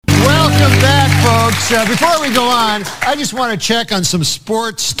folks. Before we go on, I just want to check on some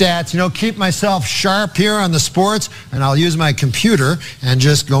sports stats, keep myself sharp here on the sports, and I'll use my computer and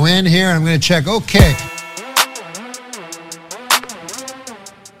just go in here, and I'm going to check. Okay.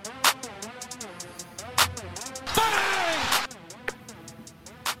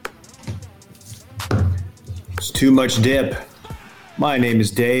 It's too much dip. My name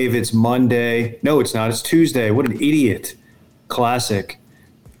is Dave. It's Monday. No, it's not. It's Tuesday. What an idiot. Classic.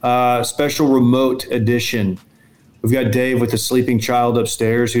 Special remote edition. We've got Dave with a sleeping child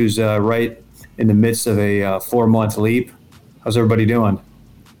upstairs who's right in the midst of a 4-month leap. How's everybody doing?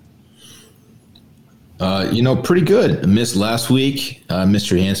 Pretty good. I missed last week. Missed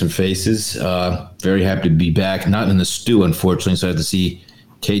your handsome faces. Very happy to be back. Not in the stew, unfortunately, so I had to see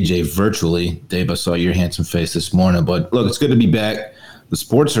KJ virtually. Dave, I saw your handsome face this morning. But look, it's good to be back. The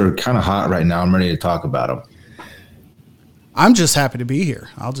sports are kind of hot right now. I'm ready to talk about them. I'm just happy to be here.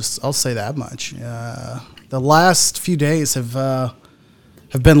 I'll say that much. The last few days have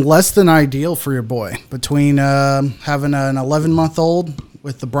been less than ideal for your boy. Between having an 11-month-old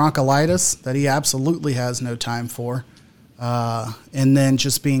with the bronchiolitis that he absolutely has no time for, and then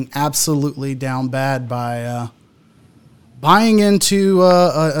just being absolutely down bad by buying into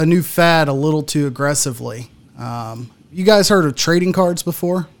a new fad a little too aggressively. You guys heard of trading cards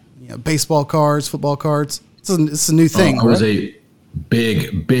before? Baseball cards, football cards. It's a new thing. I was a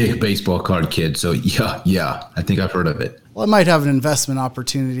big baseball card kid, so yeah, I think I've heard of it. Well, it might have an investment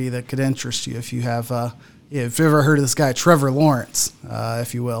opportunity that could interest you if you have, if you've ever heard of this guy, Trevor Lawrence,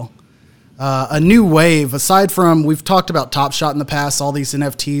 if you will. A new wave, aside from, we've talked about Top Shot in the past, all these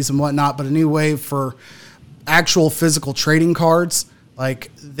NFTs and whatnot, but a new wave for actual physical trading cards.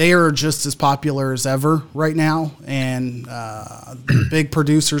 Like, they are just as popular as ever right now, and the big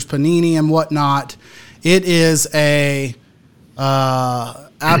producers, Panini and whatnot. It is a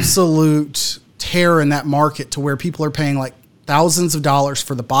absolute tear in that market to where people are paying like thousands of dollars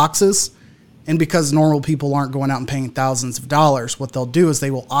for the boxes. And because normal people aren't going out and paying thousands of dollars, what they'll do is they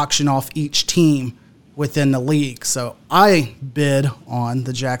will auction off each team within the league. So I bid on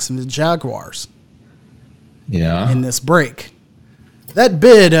the Jacksonville Jaguars in this break. That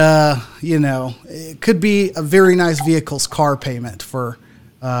bid, it could be a very nice vehicle's car payment for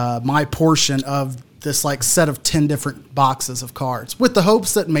my portion of this like set of 10 different boxes of cards, with the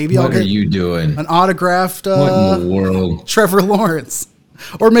hopes that maybe I'll get an autographed what in the world? Trevor Lawrence,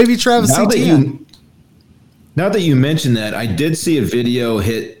 or maybe Travis Etienne. Now that you mentioned that, I did see a video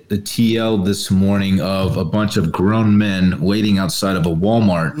hit the TL this morning of a bunch of grown men waiting outside of a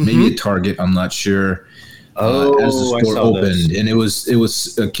Walmart, maybe a Target, I'm not sure. As the store opened, and it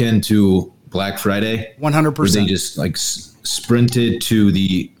was akin to Black Friday. 100%. Where they just like sprinted to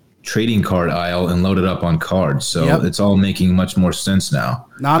the trading card aisle and loaded up on cards. So it's all making much more sense now.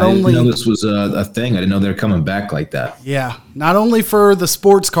 I didn't know this was a thing. I didn't know they were coming back like that. Yeah. Not only for the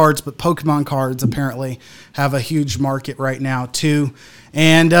sports cards, but Pokemon cards apparently have a huge market right now too.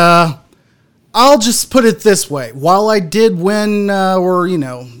 And I'll just put it this way. While I did win,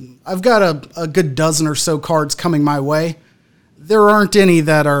 I've got a good dozen or so cards coming my way, there aren't any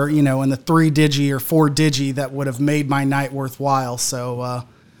that are, in the 3-digi or 4-digi that would have made my night worthwhile. So,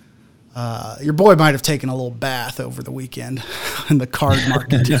 your boy might have taken a little bath over the weekend in the card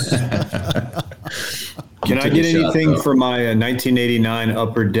market. Can I get anything for my 1989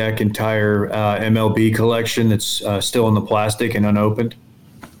 Upper Deck entire MLB collection that's still in the plastic and unopened?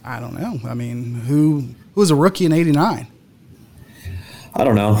 I don't know. I mean, who was a rookie in '89? I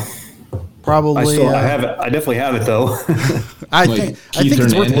don't know. Probably. I have it. I definitely have it though. I think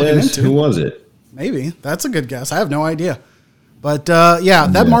it's worth looking into. Who was it? Maybe that's a good guess. I have no idea. But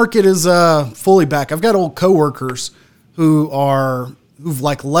that market is fully back. I've got old coworkers who've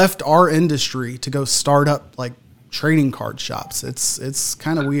like left our industry to go start up like trading card shops. It's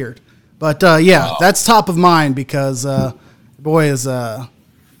kind of weird, but that's top of mind because boy is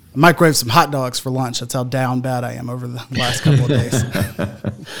I microwaved some hot dogs for lunch. That's how down bad I am over the last couple of days.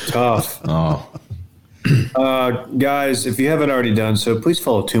 Tough. Guys, if you haven't already done so, please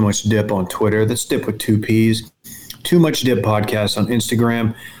follow Too Much Dip on Twitter. That's Dip with 2 P's. Too Much Dip Podcast on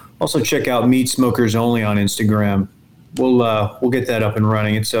Instagram. Also check out Meat Smokers Only on Instagram. We'll get that up and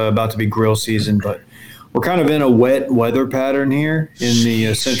running. It's about to be grill season, but we're kind of in a wet weather pattern here in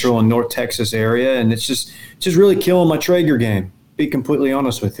the central and north Texas area, and it's just really killing my Traeger game. Be completely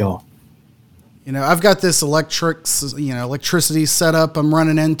honest with y'all. I've got this electricity setup I'm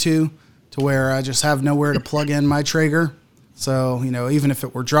running into to where I just have nowhere to plug in my Traeger. So, even if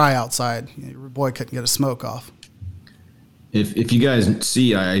it were dry outside, your boy couldn't get a smoke off. If you guys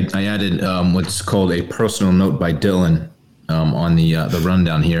see, I added what's called a personal note by Dillon on the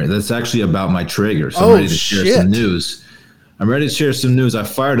rundown here. That's actually about my Traeger. So Oh, I'm ready to share shit. some news. I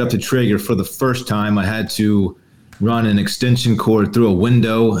fired up the Traeger for the first time. I had to run an extension cord through a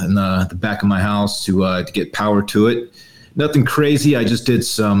window in the back of my house to get power to it. Nothing crazy. I just did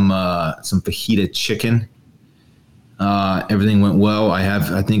some fajita chicken. Everything went well.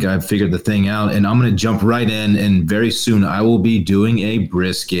 I think I've figured the thing out, and I'm going to jump right in. And very soon I will be doing a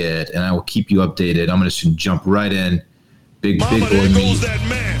brisket, and I will keep you updated. I'm going to jump right in. Big boy meat.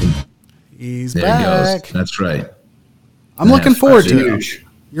 He's There back. it goes. That's right. I'm looking forward to it. Huge.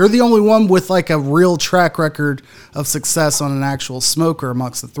 You're the only one with like a real track record of success on an actual smoker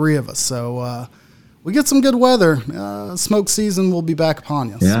amongst the three of us. So we get some good weather. Smoke season will be back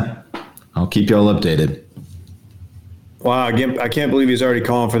upon us. Yeah, I'll keep y'all updated. Wow, I can't believe he's already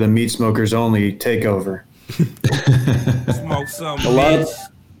calling for the meat smokers only takeover. Smoke some Bitch.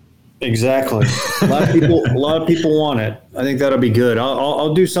 Exactly. A lot of people want it. I think that'll be good.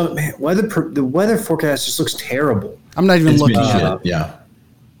 I'll do something. Man, the weather forecast just looks terrible. I'm not even It's looking been at it. shit. Yeah.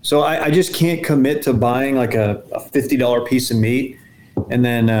 So I just can't commit to buying like a $50 piece of meat and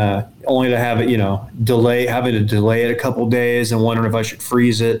then only to have it, having to delay it a couple days and wondering if I should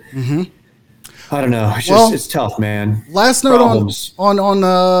freeze it. Mm-hmm. I don't know. It's tough, man. Last note Problems. on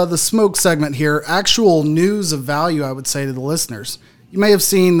the smoke segment here, actual news of value, I would say to the listeners. You may have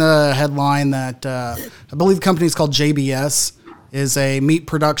seen the headline that I believe the company is called JBS, is a meat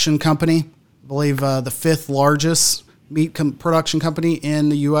production company. I believe the fifth largest meat production company in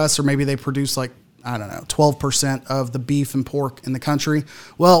the U.S., or maybe they produce 12% of the beef and pork in the country.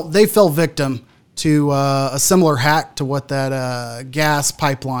 Well, they fell victim to a similar hack to what that gas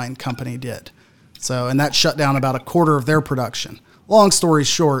pipeline company did. So, and that shut down about a quarter of their production. Long story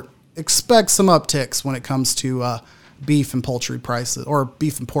short, expect some upticks when it comes to beef and poultry prices, or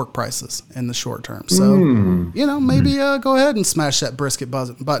beef and pork prices in the short term. So, maybe go ahead and smash that brisket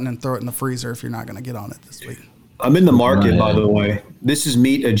button and throw it in the freezer if you're not going to get on it this week. I'm in the market, by the way. This is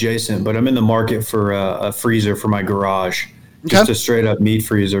meat adjacent, but I'm in the market for a freezer for my garage. Just a straight up meat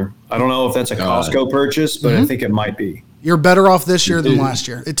freezer. I don't know if that's a Costco purchase, but I think it might be. You're better off this year than last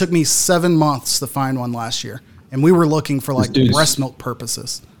year. It took me 7 months to find one last year, and we were looking for breast milk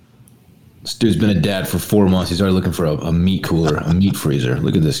purposes. This dude's been a dad for 4 months. He's already looking for a meat cooler, a meat freezer.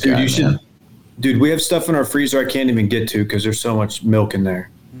 Look at this guy, man. Dude, we have stuff in our freezer I can't even get to because there's so much milk in there.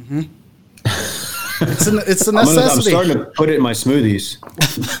 Mm-hmm. It's a necessity. I'm starting to put it in my smoothies.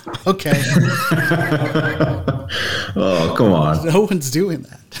 Okay. Oh, come on. No one's doing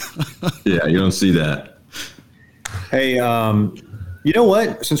that. Yeah, you don't see that. Hey, you know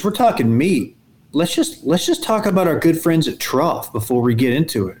what? Since we're talking meat, let's just talk about our good friends at Truff before we get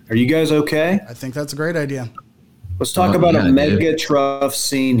into it. Are you guys okay? I think that's a great idea. Let's talk about a mega Truff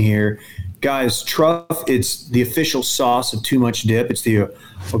scene here. Guys, Truff, it's the official sauce of Too Much Dip. It's the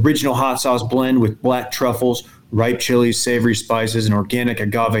original hot sauce blend with black truffles, ripe chilies, savory spices, and organic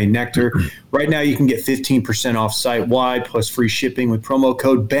agave nectar. Right now, you can get 15% off site-wide plus free shipping with promo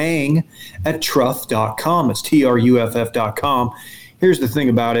code BANG at truff.com. It's TRUFF.com. Here's the thing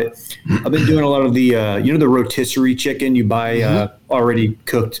about it. I've been doing a lot of the, the rotisserie chicken you buy already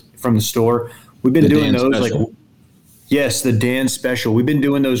cooked from the store. We've been doing those special. Yes, the Dan special. We've been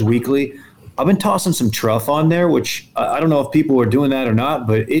doing those weekly. I've been tossing some Truff on there, which I don't know if people are doing that or not,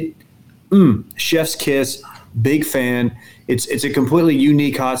 but chef's kiss, big fan. It's a completely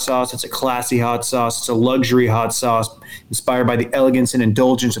unique hot sauce. It's a classy hot sauce. It's a luxury hot sauce inspired by the elegance and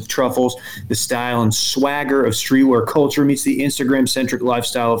indulgence of truffles. The style and swagger of streetwear culture meets the Instagram-centric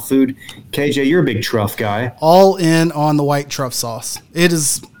lifestyle of food. KJ, you're a big Truff guy. All in on the white Truff sauce. It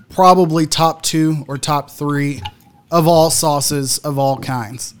is probably top 2 or top 3 of all sauces of all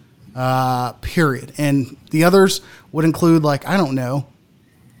kinds, period. And the others would include,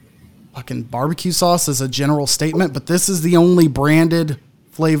 fucking barbecue sauce as a general statement, but this is the only branded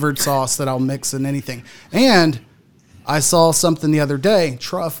flavored sauce that I'll mix in anything. And I saw something the other day.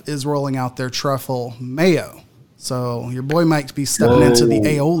 Truff is rolling out their truffle mayo. So your boy might be stepping into the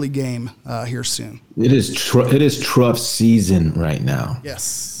aioli game here soon. It is Truff season right now.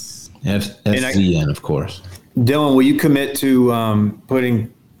 Yes. FCN, of course. Dillon, will you commit to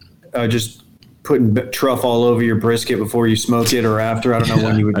putting Truff all over your brisket before you smoke it or after? I don't know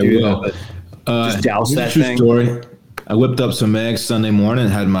when you would do that, but just douse that thing. Story. I whipped up some eggs Sunday morning,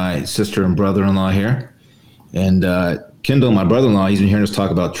 had my sister and brother-in-law here. And Kendall, my brother-in-law, he's been hearing us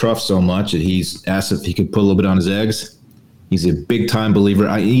talk about Truff so much that he's asked if he could put a little bit on his eggs. He's a big-time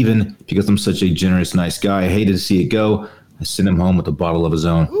believer. Because I'm such a generous, nice guy, I hated to see it go. I sent him home with a bottle of his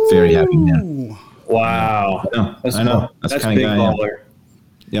own. Very happy man. Wow. I know. That's the kind of guy I am.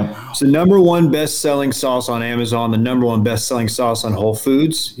 Yeah. It's the number one best-selling sauce on Amazon, the number one best-selling sauce on Whole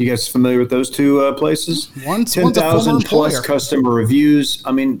Foods. You guys familiar with those two places? One's a former 10,000 plus employer. customer reviews.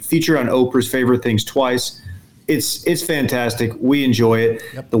 I mean, featured on Oprah's Favorite Things twice. It's fantastic. We enjoy it.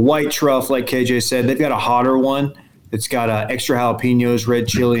 Yep. The white truffle, like KJ said, they've got a hotter one. It's got extra jalapenos, red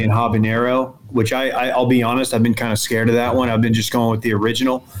chili, and habanero, which I'll be honest, I've been kind of scared of that one. I've been just going with the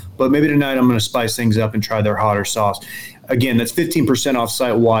original. But maybe tonight I'm going to spice things up and try their hotter sauce. Again, that's 15% off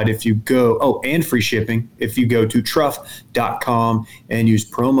site-wide if you go – and free shipping if you go to truff.com and use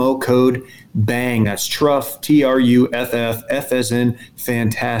promo code BANG. That's Truff, Truff, F as in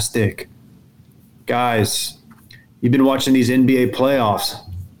fantastic. Guys, you've been watching these NBA playoffs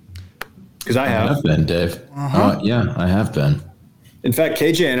because I have. I have been, Dave. Yeah, I have been. In fact,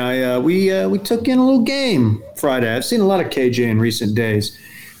 KJ and I, we took in a little game Friday. I've seen a lot of KJ in recent days.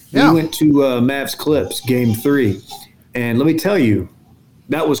 Yeah. We went to Mavs Clips, Game 3. And let me tell you,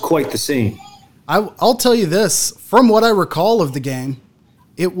 that was quite the scene. I'll tell you this. From what I recall of the game,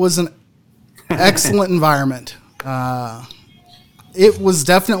 it was an excellent environment. It was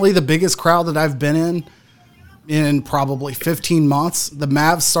definitely the biggest crowd that I've been in probably 15 months. The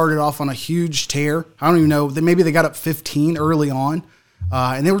Mavs started off on a huge tear. I don't even know. Maybe they got up 15 early on,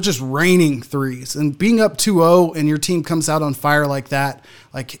 and they were just raining threes. And being up 2-0 and your team comes out on fire like that,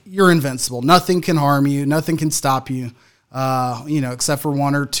 like you're invincible. Nothing can harm you. Nothing can stop you, except for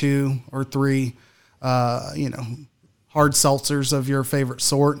 1 or 2 or 3, hard seltzers of your favorite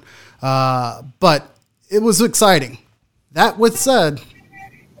sort. But it was exciting. That with said,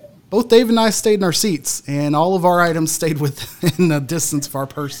 both Dave and I stayed in our seats, and all of our items stayed within the distance of our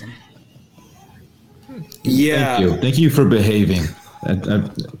person. Yeah. Thank you for behaving.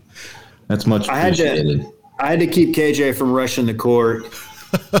 That's much appreciated. I had to keep KJ from rushing the court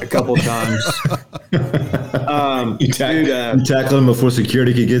a couple times. You tackle him before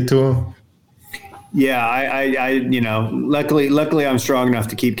security could get to him? Yeah, I luckily I'm strong enough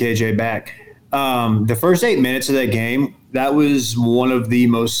to keep KJ back. The first 8 minutes of that game, that was one of the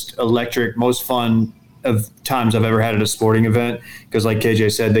most electric, most fun of times I've ever had at a sporting event. Because like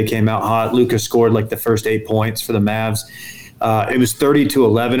KJ said, they came out hot. Luka scored like the first 8 points for the Mavs. It was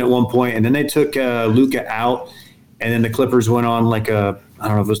 30-11 at one point, and then they took Luka out, and then the Clippers went on like I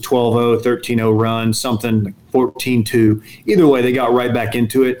don't know if it was 12-0, 13-0 run, something like 14-2. Either way, they got right back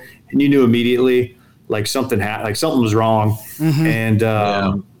into it, and you knew immediately like something was wrong, and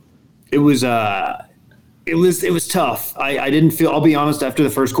it was tough. I didn't feel. I'll be honest. After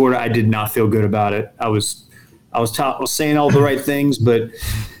the first quarter, I did not feel good about it. I was saying all the right things, but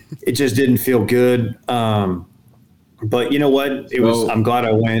it just didn't feel good. But you know what? I'm glad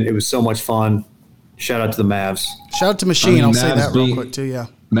I went. It was so much fun. Shout out to the Mavs. Shout out to Machine. I'll say that real quick too. Yeah.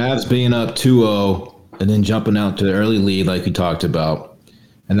 Mavs being up 2-0 and then jumping out to the early lead like we talked about,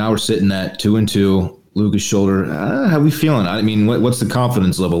 and now we're sitting at 2-2. Luka's shoulder. How are we feeling? I mean, what's the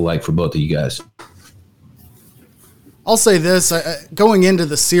confidence level like for both of you guys? I'll say this. Going into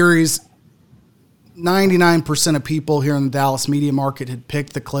the series, 99% of people here in the Dallas media market had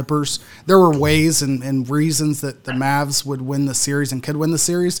picked the Clippers. There were ways and reasons that the Mavs would win the series and could win the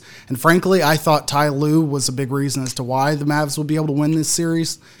series. And frankly, I thought Ty Lue was a big reason as to why the Mavs would be able to win this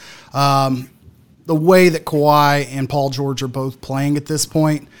series. The way that Kawhi and Paul George are both playing at this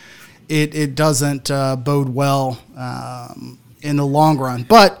point, it doesn't bode well in the long run.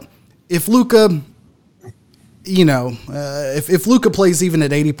 But if Luka, if Luka plays even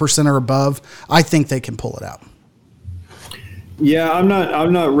at 80% or above, I think they can pull it out. Yeah, I'm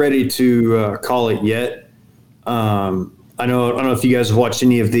not ready to call it yet. I don't know if you guys have watched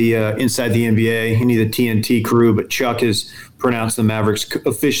any of the Inside the NBA, any of the TNT crew, but Chuck has pronounced the Mavericks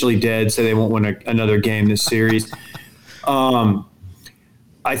officially dead, so they won't win another game this series.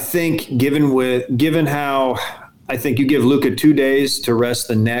 I think given how I think you give Luka 2 days to rest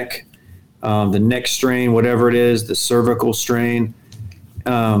the neck strain, whatever it is, the cervical strain.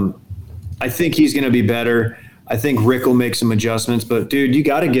 I think he's going to be better. I think Rick will make some adjustments, but dude, you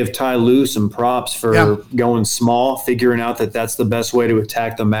got to give Ty Lue some props for going small, figuring out that that's the best way to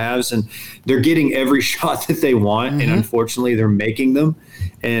attack the Mavs. And they're getting every shot that they want. And unfortunately they're making them.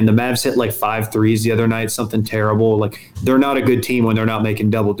 And the Mavs hit like 5 threes the other night, something terrible. Like they're not a good team when they're not making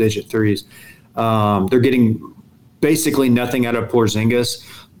double-digit threes. They're getting basically nothing out of Porzingis.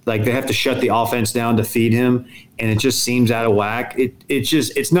 Like they have to shut the offense down to feed him, and it just seems out of whack.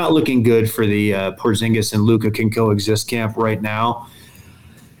 It's not looking good for the Porzingis and Luka can coexist camp right now.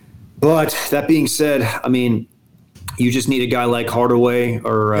 But that being said, I mean, you just need a guy like Hardaway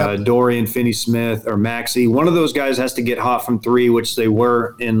or Dorian Finney-Smith or Maxey. One of those guys has to get hot from 3, which they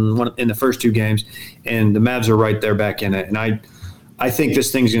were in the first 2 games, and the Mavs are right there back in it. And I I think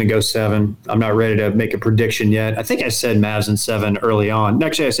this thing's going to go 7. I'm not ready to make a prediction yet. I think I said Mavs in 7 early on.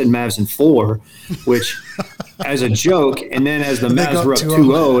 Actually, I said Mavs in 4, which as a joke. And then as the Mavs were up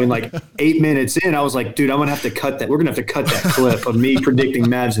 2-0 and like 8 minutes in, I was like, dude, I'm going to have to cut that. We're going to have to cut that clip of me predicting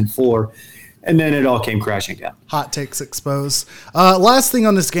Mavs in 4. And then it all came crashing down. Hot takes exposed. Last thing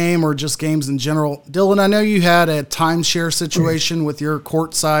on this game, or just games in general, Dillon, I know you had a timeshare situation with your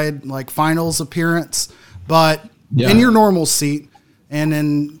courtside like finals appearance, but in your normal seat and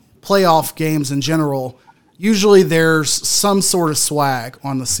in playoff games in general, usually there's some sort of swag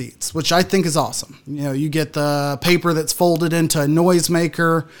on the seats, which I think is awesome. You know, you get the paper that's folded into a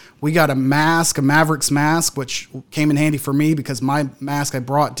noisemaker. We got a mask, a Mavericks mask, which came in handy for me because my mask I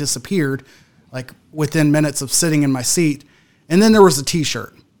brought disappeared like within minutes of sitting in my seat. And then there was a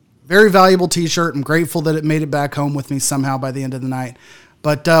t-shirt, very valuable t-shirt. I'm grateful that it made it back home with me somehow by the end of the night.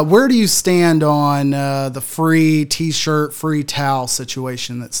 But where do you stand on the free t-shirt, free towel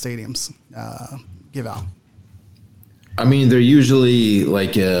situation that stadiums give out? I mean, they're usually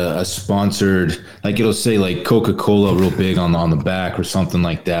like a sponsored, like it'll say like Coca-Cola real big on the back or something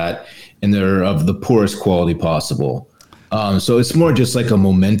like that. And they're of the poorest quality possible. So it's more just like a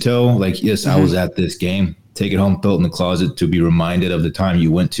memento, like, yes, I was at this game. Take it home, throw it in the closet to be reminded of the time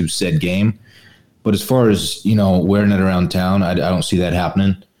you went to said game. But as far as, you know, wearing it around town, I don't see that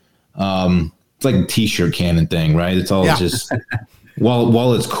happening. It's like a t-shirt cannon thing, right? It's all just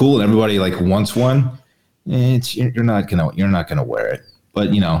while it's cool and everybody like wants one, you're not gonna wear it.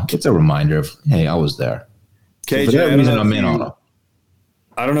 But you know, it's a reminder of, hey, I was there. KJ, so for that reason, I'm in on it.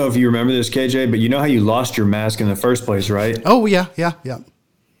 I don't know if you remember this, KJ, but you know how you lost your mask in the first place, right? Oh yeah.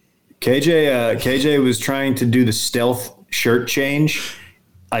 KJ was trying to do the stealth shirt change,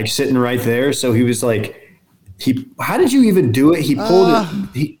 like sitting right there. So he was like, how did you even do it? He pulled it.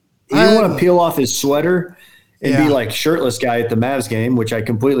 He didn't want to peel off his sweater and be like shirtless guy at the Mavs game, which I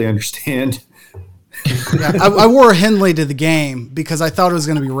completely understand. I wore a Henley to the game because I thought it was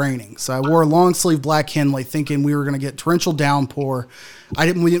going to be raining. So I wore a long sleeve black Henley thinking we were going to get torrential downpour. I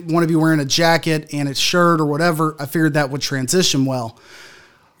didn't want to be wearing a jacket and a shirt or whatever. I figured that would transition well.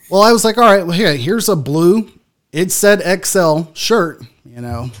 Well, I was like, all right, well, here's a blue. It said XL shirt, you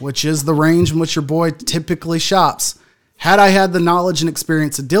know, which is the range in which your boy typically shops. Had I had the knowledge and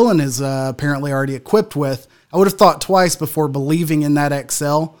experience that Dillon is apparently already equipped with, I would have thought twice before believing in that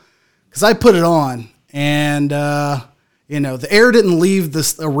XL. Because I put it on, and, you know, the air didn't leave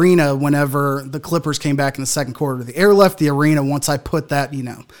this arena whenever the Clippers came back in the second quarter. The air left the arena once I put that, you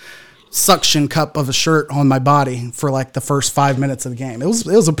know, suction cup of a shirt on my body for like the first 5 minutes of the game. It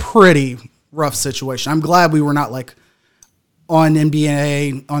was a pretty rough situation. I'm glad we were not like on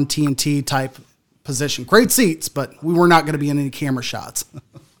NBA, on TNT type position. Great seats, but we were not going to be in any camera shots.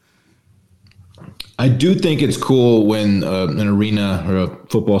 I do think it's cool when an arena or a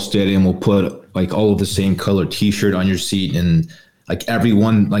football stadium will put like all of the same color T-shirt on your seat, and like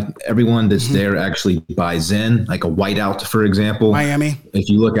everyone that's there actually buys in, like a whiteout, for example. Miami. If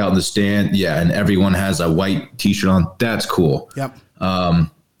you look out in the stand, and everyone has a white T-shirt on, that's cool. Yep. And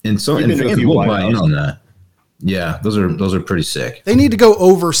fans will buy in on that. Yeah, those are pretty sick. They need to go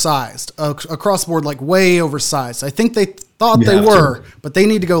oversized across the board, like way oversized. I think they thought they were, but they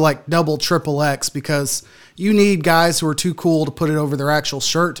need to go like double, triple X, because you need guys who are too cool to put it over their actual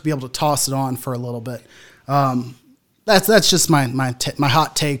shirt to be able to toss it on for a little bit. That's just my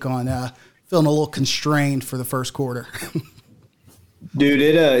hot take on feeling a little constrained for the first quarter. Dude,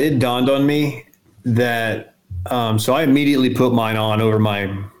 it dawned on me that so I immediately put mine on over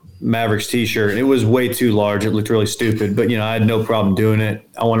my Mavericks t-shirt. It was way too large. It looked really stupid, but you know, I had no problem doing it.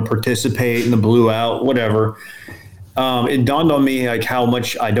 I want to participate in the blue out, whatever. It dawned on me like how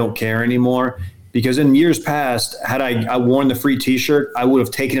much I don't care anymore, because in years past, had I worn the free t-shirt, I would have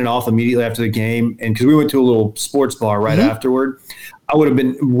taken it off immediately after the game. And because we went to a little sports bar right afterward, I would have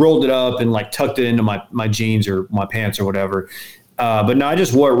been rolled it up and like tucked it into my jeans or my pants or whatever. But no, I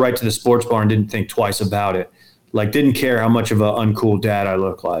just wore it right to the sports bar and didn't think twice about it. Like, didn't care how much of an uncool dad I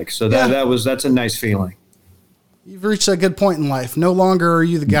look like. So that's a nice feeling. You've reached a good point in life. No longer are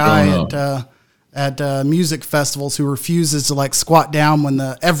you the guy at music festivals who refuses to like squat down when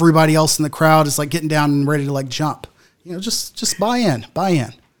everybody else in the crowd is like getting down and ready to like jump. You know, just buy in.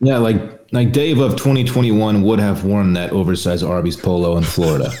 Yeah, like Dave of 2021 would have worn that oversized Arby's polo in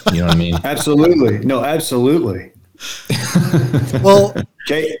Florida. You know what I mean? Absolutely. No, absolutely. Well,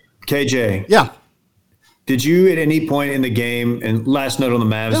 KJ. Yeah. Did you at any point in the game, and last note on the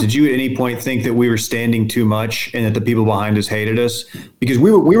Mavs, did you at any point think that we were standing too much and that the people behind us hated us? Because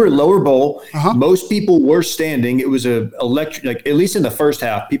we were lower bowl. Most people were standing. It was a electric, like at least in the first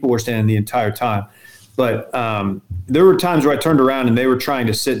half, people were standing the entire time. But there were times where I turned around and they were trying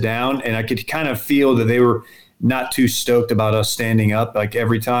to sit down, and I could kind of feel that they were not too stoked about us standing up like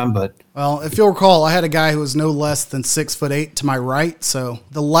every time. But well, if you'll recall, I had a guy who was no less than 6'8" to my right. So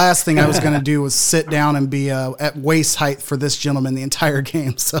the last thing I was going to do was sit down and be at waist height for this gentleman the entire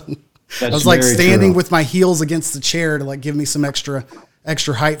game. So I was like standing with my heels against the chair to like give me some extra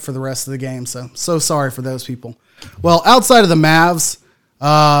height for the rest of the game. So sorry for those people. Well, outside of the Mavs,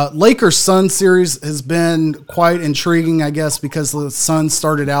 Lakers Suns series has been quite intriguing, I guess, because the Suns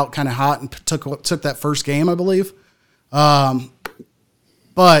started out kind of hot and took that first game, I believe. But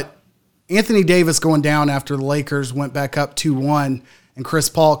Anthony Davis going down after the Lakers went back up 2-1, and Chris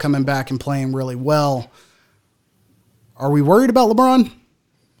Paul coming back and playing really well. Are we worried about LeBron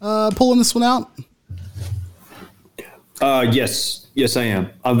pulling this one out? Yes, I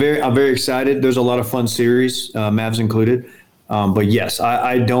am. I'm very excited. There's a lot of fun series, Mavs included. But yes,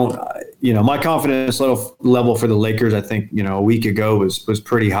 I don't, my confidence level for the Lakers, I think, a week ago was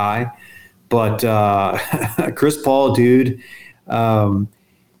pretty high, but, Chris Paul, dude,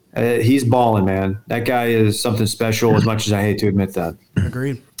 he's balling, man. That guy is something special, as much as I hate to admit that.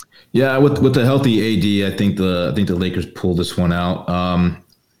 Agreed. Yeah. With the healthy AD, I think the Lakers pulled this one out.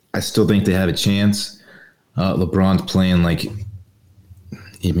 I still think they have a chance. LeBron's playing like,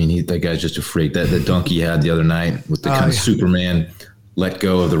 that guy's just a freak. That dunk he had the other night with the kind of Superman let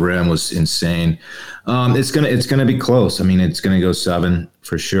go of the rim was insane. It's gonna be close. I mean, it's gonna go 7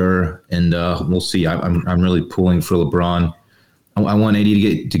 for sure, and we'll see. I'm really pulling for LeBron. I want AD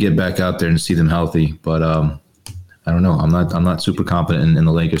to get back out there and see them healthy, but I don't know. I'm not super confident in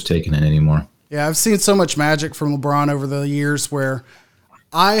the Lakers taking it anymore. Yeah, I've seen so much magic from LeBron over the years where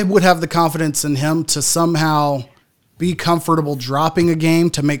I would have the confidence in him to somehow be comfortable dropping a game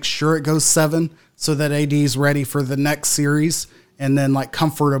to make sure it goes 7 so that AD is ready for the next series and then like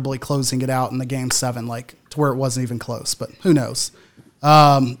comfortably closing it out in the game 7, like to where it wasn't even close, but who knows?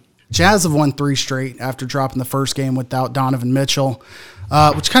 Jazz have won 3 straight after dropping the first game without Donovan Mitchell,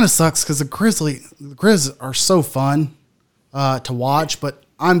 which kind of sucks because the Grizz are so fun to watch, but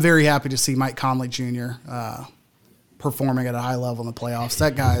I'm very happy to see Mike Conley Jr. Performing at a high level in the playoffs.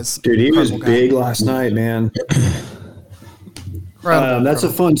 That guy's dude, he was big last night, man. That's a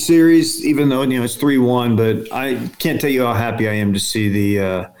fun series, even though it's 3-1. But I can't tell you how happy I am to see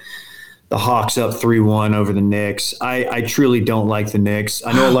the Hawks up 3-1 over the Knicks. I truly don't like the Knicks.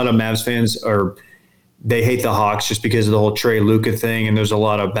 I know a lot of Mavs fans they hate the Hawks just because of the whole Trey Luka thing, and there's a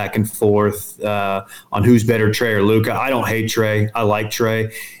lot of back and forth on who's better, Trey or Luka. I don't hate Trey. I like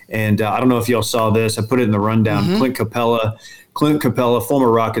Trey, and I don't know if y'all saw this. I put it in the rundown. Mm-hmm. Clint Capella, former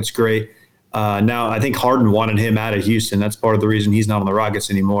Rockets great. Now, I think Harden wanted him out of Houston. That's part of the reason he's not on the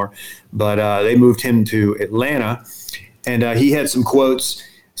Rockets anymore. But they moved him to Atlanta, and he had some quotes.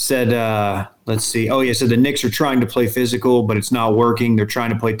 Said, let's see. Oh, yeah, said the Knicks are trying to play physical, but it's not working. They're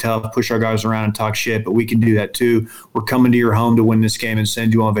trying to play tough, push our guys around and talk shit, but we can do that too. We're coming to your home to win this game and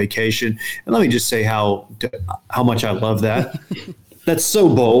send you on vacation. And let me just say how much I love that. That's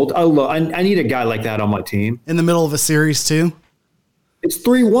so bold. I need a guy like that on my team. In the middle of a series too? It's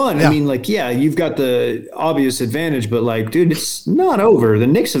 3-1. Yeah. I mean, you've got the obvious advantage, but dude, it's not over. The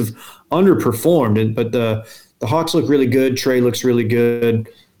Knicks have underperformed, but the Hawks look really good. Trey looks really good.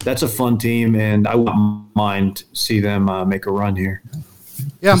 That's a fun team, and I wouldn't mind to see them make a run here.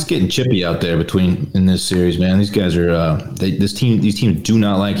 Yeah, it's getting chippy out there in this series, man. These guys are these teams do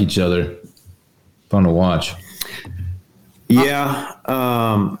not like each other. Fun to watch. Yeah,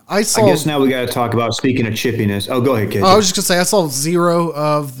 I guess now we got to talk about, speaking of chippiness. Oh, go ahead, KJ. I was just gonna say I saw 0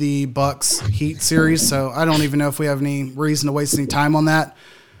 of the Bucks Heat series, so I don't even know if we have any reason to waste any time on that.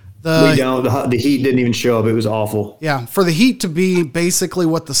 We don't. The Heat didn't even show up. It was awful. Yeah, for the Heat to be basically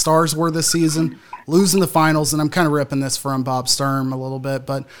what the Stars were this season, losing the finals, and I'm kind of ripping this from Bob Sturm a little bit,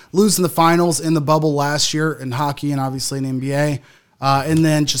 but losing the finals in the bubble last year in hockey and obviously in the NBA, and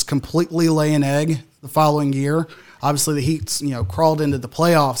then just completely lay an egg the following year. Obviously, the Heat, crawled into the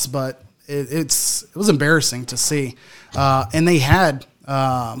playoffs, but it was embarrassing to see. And they had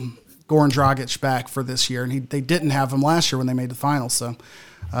Goran Dragic back for this year, and they didn't have him last year when they made the finals. So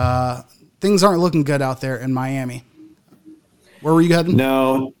things aren't looking good out there in Miami. Where were you heading?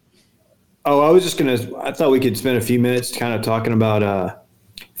 No. Oh, I thought we could spend a few minutes kind of talking about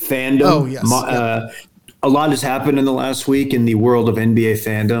fandom. Oh, yes. A lot has happened in the last week in the world of NBA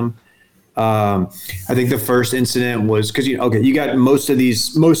fandom. I think the first incident was because you got most of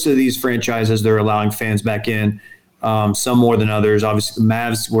these franchises, they're allowing fans back in, some more than others. Obviously, the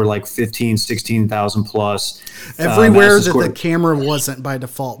Mavs were like 15, 16,000 plus. Everywhere that the camera wasn't by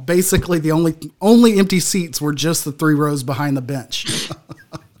default. Basically, the only empty seats were just the 3 rows behind the bench.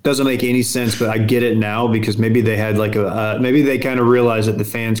 doesn't make any sense, but I get it now because maybe they had like maybe they kind of realized that the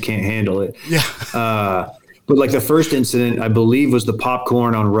fans can't handle it. Yeah. But like the first incident, I believe, was the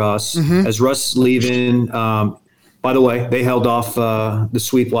popcorn on Russ. As Russ leaving, by the way, they held off the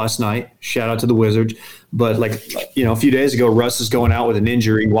sweep last night. Shout out to the Wizards. But like, a few days ago, Russ is going out with an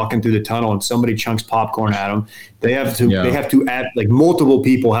injury, walking through the tunnel, and somebody chunks popcorn at him. They have to add, like, multiple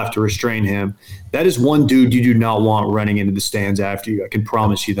people have to restrain him. That is one dude you do not want running into the stands after you. I can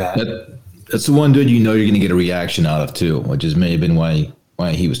promise you that. That's the one dude you're going to get a reaction out of too, which is may have been why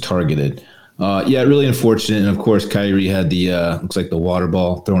he was targeted. Really unfortunate. And of course, Kyrie had the looks like the water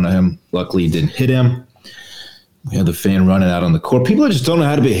ball thrown at him. Luckily, it didn't hit him. We had the fan running out on the court. People just don't know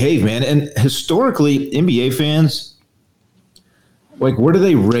how to behave, man. And historically, NBA fans, like, where do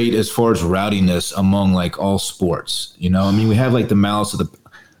they rate as far as rowdiness among like all sports? We have like the malice of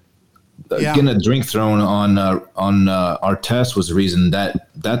getting a drink thrown on our test was the reason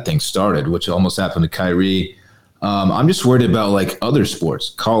that thing started, which almost happened to Kyrie. I'm just worried about like other sports,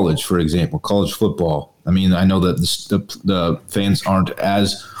 college, for example, college football. I mean, I know that the fans aren't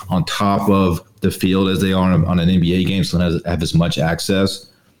as on top of the field as they are on an NBA game, so they don't have as much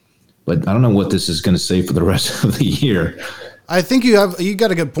access. But I don't know what this is going to say for the rest of the year. I think you got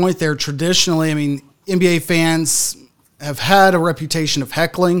a good point there. Traditionally, I mean, NBA fans have had a reputation of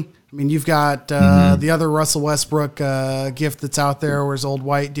heckling. I mean, you've got the other Russell Westbrook gift that's out there, where his old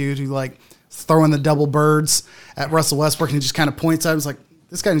white dude who like throwing the double birds at Russell Westbrook, and he just kind of points at him, like,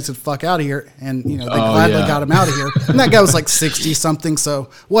 this guy needs to fuck out of here. And, they gladly got him out of here. And that guy was like 60 something. So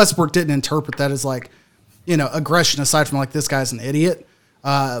Westbrook didn't interpret that as like, aggression, aside from like, this guy's an idiot.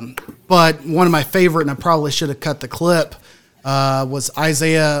 But one of my favorite, and I probably should have cut the clip, was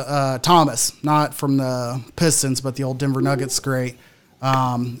Isaiah Thomas, not from the Pistons, but the old Denver Nuggets great.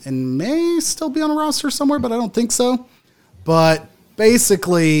 And may still be on a roster somewhere, but I don't think so. But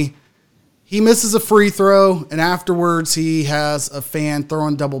basically, he misses a free throw, and afterwards he has a fan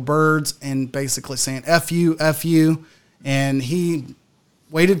throwing double birds and basically saying, F you, F you. And he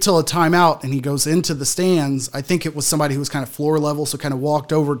waited till a timeout, and he goes into the stands. I think it was somebody who was kind of floor level, so kind of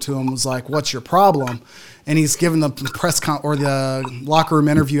walked over to him, was like, what's your problem? And he's given the or the locker room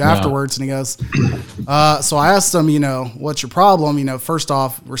interview afterwards, and he goes, so I asked him, what's your problem? First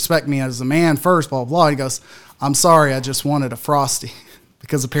off, respect me as a man first, blah, blah, blah. He goes, I'm sorry, I just wanted a Frosty.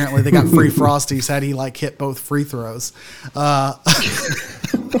 Because apparently they got free Frosties had he like hit both free throws.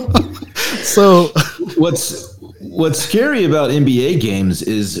 So what's scary about NBA games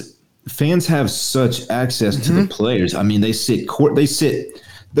is fans have such access to the players. I mean, they sit.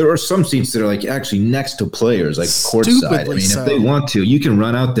 There are some seats that are like actually next to players, like courtside. I mean, if they want to, you can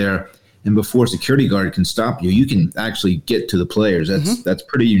run out there, and before a security guard can stop you, you can actually get to the players. That's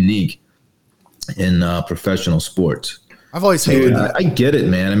pretty unique in professional sports. I've always hated that. I get it,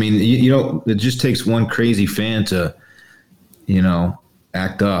 man. I mean, it just takes one crazy fan to,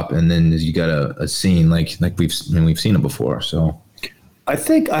 act up, and then you got a scene like we've seen it before. So, I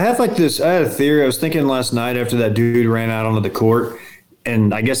think I have like this. I had a theory. I was thinking last night after that dude ran out onto the court,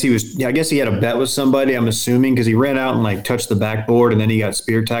 and I guess he had a bet with somebody. I'm assuming because he ran out and like touched the backboard, and then he got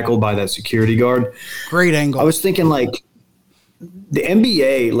spear tackled by that security guard. Great angle. I was thinking like the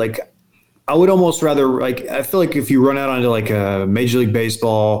NBA, like. I would almost rather like. I feel like if you run out onto like a Major League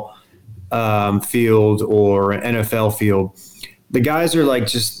Baseball field or an NFL field, the guys are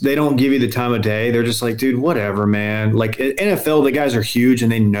like they don't give you the time of day. They're just like, dude, whatever, man. Like NFL, the guys are huge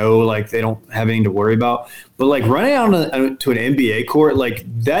and they know like they don't have anything to worry about. But like running out to an NBA court, like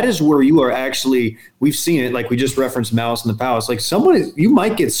that is where you are actually. We've seen it. Like we just referenced Malice in the Palace. Like somebody, you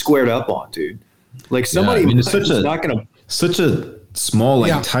might get squared up on, dude. Like somebody, it's such a small,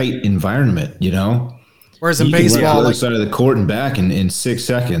 tight environment, Whereas in baseball, you can run the other side of the court and back in 6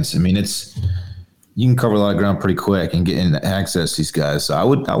 seconds. I mean, you can cover a lot of ground pretty quick and get in access these guys. So I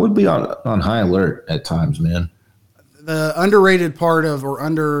would be on high alert at times, man. The underrated part of or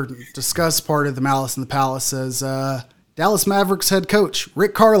under discussed part of the Malice in the Palace is Dallas Mavericks head coach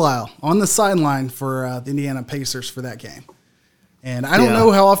Rick Carlisle on the sideline for the Indiana Pacers for that game. And I don't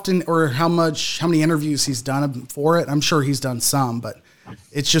know how often or how many interviews he's done for it. I'm sure he's done some, but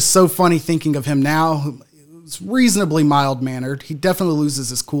it's just so funny thinking of him now. He's reasonably mild-mannered. He definitely loses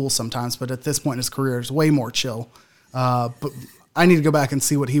his cool sometimes, but at this point in his career, is way more chill. But I need to go back and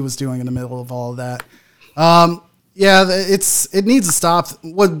see what he was doing in the middle of all of that. It needs to stop.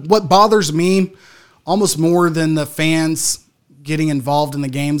 What bothers me almost more than the fans getting involved in the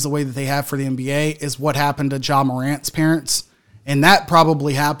games the way that they have for the NBA is what happened to Ja Morant's parents. And that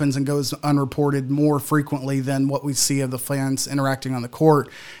probably happens and goes unreported more frequently than what we see of the fans interacting on the court.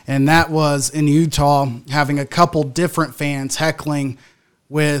 And that was in Utah, having a couple different fans heckling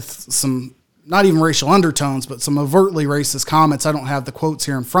with some not even racial undertones, but some overtly racist comments. I don't have the quotes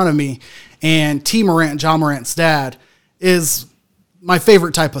here in front of me. And T. Morant, John Morant's dad, is my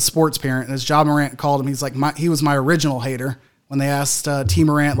favorite type of sports parent. As John Morant called him, he's like, he was my original hater. When they asked T.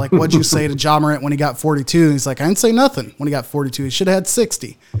 Morant, like, what'd you say to John Morant when he got 42? And he's like, I didn't say nothing when he got 42. He should have had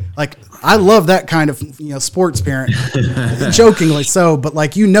 60. Like, I love that kind of, sports parent, jokingly so. But,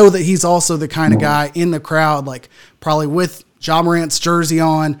 like, that he's also the kind of guy in the crowd, like, probably with John Morant's jersey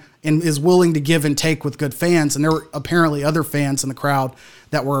on and is willing to give and take with good fans. And there were apparently other fans in the crowd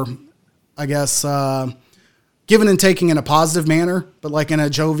that were, I guess, giving and taking in a positive manner, but, like, in a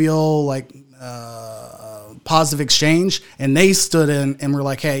jovial, like, positive exchange, and they stood in and were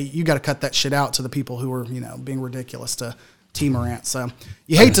like, hey, you got to cut that shit out to the people who were, being ridiculous to T. Morant. So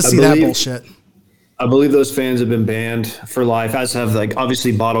you hate to see that bullshit. I believe those fans have been banned for life, as have, like,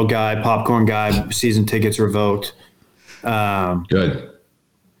 obviously bottle guy, popcorn guy, season tickets revoked. Good.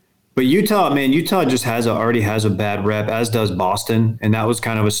 But Utah just already has a bad rep, as does Boston. And that was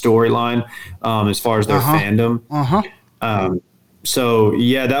kind of a storyline as far as their fandom. So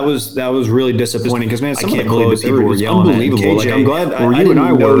yeah, that was really disappointing because, man, some of the quotes people were yelling unbelievable. Like, I'm glad you and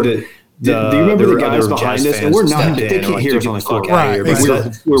I were. Do you remember the guys behind us? And we're not. They can't hear us on the fuck out of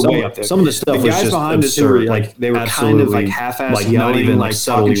here. We're way up there. Some of the stuff was just absurd. The guys behind us were like, they were kind of like half-assed, like not even like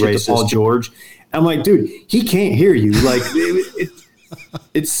subtly racist. Paul George. I'm like, dude, he can't hear you. Like,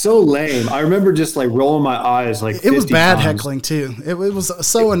 it's so lame. I remember just like rolling my eyes. Like, it was bad heckling too. It was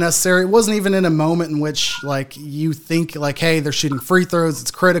so unnecessary. It wasn't even in a moment in which, like, you think like, hey, they're shooting free throws.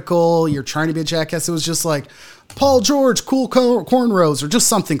 It's critical. You're trying to be a jackass. It was just like, Paul George, cool cornrows, or just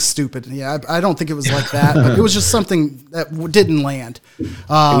something stupid. Yeah, I don't think it was like that. But it was just something that didn't land. It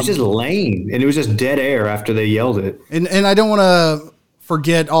was just lame, and it was just dead air after they yelled it. And I don't want to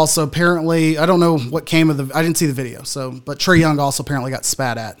forget also, apparently, I don't know what came of I didn't see the video. But Trae Young also apparently got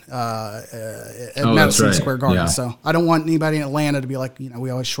spat at Madison Square Garden. Yeah. So I don't want anybody in Atlanta to be like, we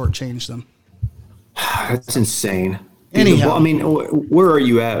always shortchange them. That's insane. Anyhow, well, I mean, where are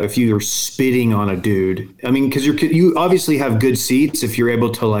you at if you're spitting on a dude? I mean, because you obviously have good seats if you're able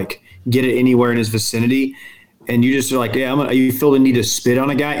to, like, get it anywhere in his vicinity, and you just are like, yeah, you feel the need to spit on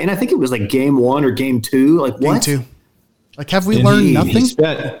a guy. And I think it was like game 1 or game 2. Like, what? Game 2. Like, have we learned nothing?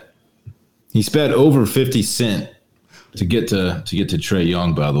 He spent over 50 cents to get to Trae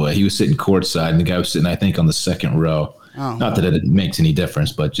Young. By the way, he was sitting courtside, and the guy was sitting, I think, on the second row. Oh. Not that it makes any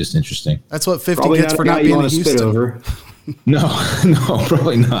difference, but just interesting. That's what 50 probably gets for not being in Houston. Spit over. No,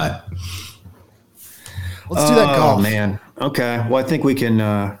 probably not. Let's do that golf. Oh, man. Okay. Well, I think we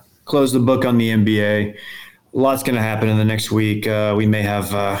can close the book on the NBA. A lot's going to happen in the next week. We may have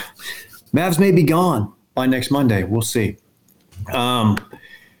Mavs may be gone by next Monday. We'll see.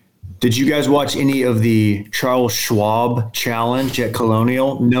 Did you guys watch any of the Charles Schwab challenge at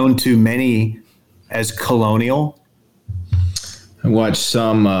Colonial, known to many as Colonial? I watched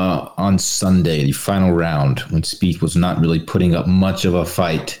some on Sunday, the final round, when Spieth was not really putting up much of a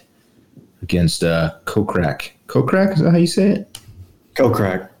fight against Kokrak. Kokrak, is that how you say it?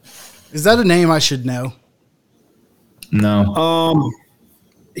 Kokrak. Is that a name I should know? No.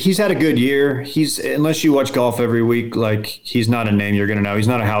 He's had a good year. Unless you watch golf every week, like, he's not a name you're going to know. He's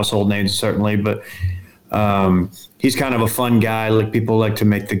not a household name, certainly, but he's kind of a fun guy. Like, people like to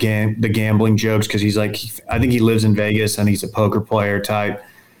make the gambling jokes because he's like, I think he lives in Vegas and he's a poker player type.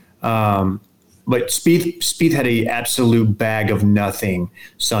 But Spieth had a absolute bag of nothing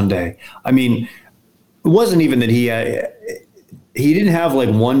Sunday. I mean, it wasn't even that he didn't have like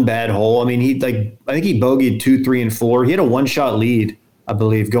one bad hole. I mean, I think he bogeyed 2, 3, and 4. He had a 1-shot lead, I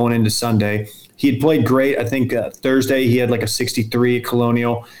believe, going into Sunday. He had played great. I think Thursday he had like a 63 at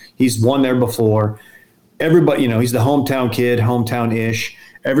Colonial. He's won there before. Everybody, he's the hometown kid, hometown-ish.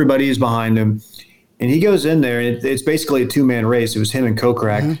 Everybody is behind him. And he goes in there, and it's basically a 2-man race. It was him and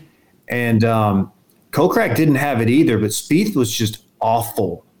Kokrak. Mm-hmm. And Kokrak didn't have it either, but Spieth was just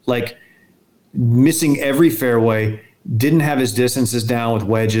awful. Like, missing every fairway, didn't have his distances down with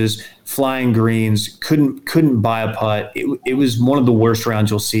wedges, flying greens, couldn't buy a putt. It was one of the worst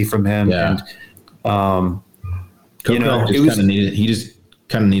rounds you'll see from him. Yeah. And he just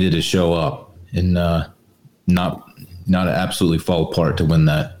kind of needed to show up and not absolutely fall apart to win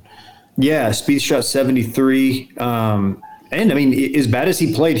that. Yeah, Spieth shot 73. And I mean, as bad as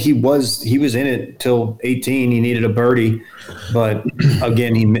he played, he was in it till 18. He needed a birdie, but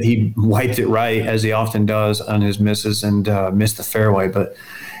again, he wiped it right, as he often does on his misses, and missed the fairway. But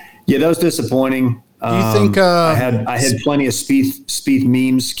yeah, that was disappointing. Do you think I had plenty of Spieth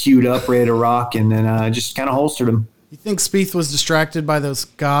memes queued up, ready to rock, and then I just kind of holstered them. You think Spieth was distracted by those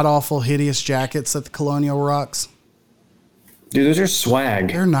god awful, hideous jackets that the Colonial rocks? Dude, those are swag.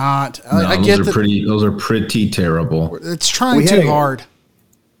 They're not. No, I get those are pretty terrible. It's trying too hard.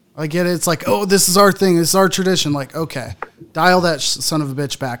 I get it. It's like, oh, this is our thing. This is our tradition. Like, okay, dial that son of a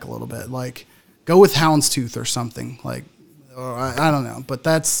bitch back a little bit. Like, go with houndstooth or something. Like, or I don't know. But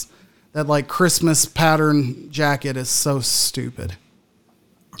that like Christmas pattern jacket is so stupid.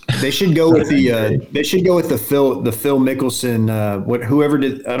 They should go with the Phil Mickelson whoever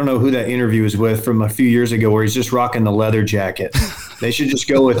did, I don't know who that interview was with from a few years ago where he's just rocking the leather jacket. They should just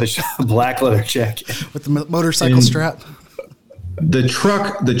go with a black leather jacket with the motorcycle strap. The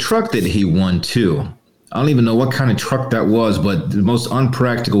truck that he won too. I don't even know what kind of truck that was, but the most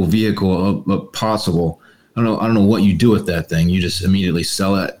unpractical vehicle possible. I don't know what you do with that thing. You just immediately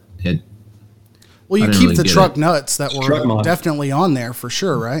sell it. Well, you keep the truck nuts that were definitely on there for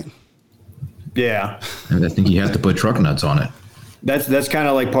sure, right? Yeah. I think you have to put truck nuts on it. That's kind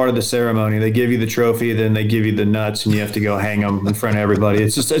of like part of the ceremony. They give you the trophy, then they give you the nuts, and you have to go hang them in front of everybody.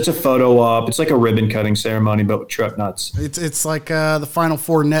 It's a photo op. It's like a ribbon cutting ceremony, but with truck nuts. It's like the Final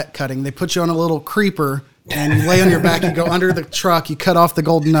Four net cutting. They put you on a little creeper, and you lay on your back. You go under the truck. You cut off the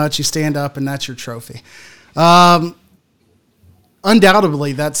golden nuts. You stand up, and that's your trophy.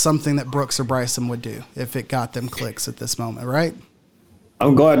 Undoubtedly, that's something that Brooks or Bryson would do if it got them clicks at this moment, right?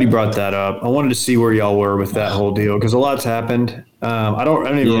 I'm glad you brought that up. I wanted to see where y'all were with that whole deal because a lot's happened. I don't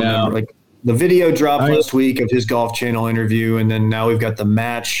even remember. Like the video dropped last week of his Golf Channel interview, and then now we've got the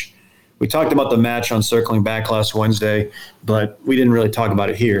match. We talked about the match on Circling Back last Wednesday, but we didn't really talk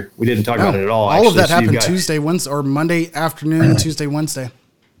about it here. We didn't talk about it at all. All of that happened Tuesday, Wednesday, or Monday afternoon, Tuesday, Wednesday.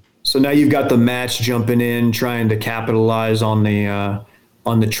 So now you've got the match jumping in, trying to capitalize on the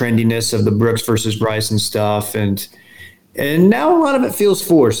trendiness of the Brooks versus Bryson stuff, and now a lot of it feels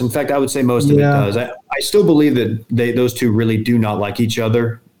forced. In fact, I would say most of it does. I still believe that those two really do not like each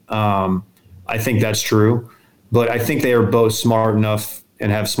other. I think that's true, but I think they are both smart enough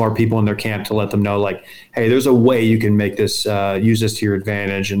and have smart people in their camp to let them know, like, hey, there's a way you can make this, use this to your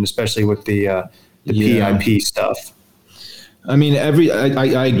advantage, and especially with the PIP stuff. I mean,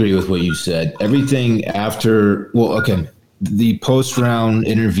 I agree with what you said. Everything after, the post-round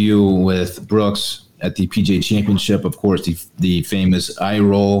interview with Brooks at the PGA Championship, of course, the famous eye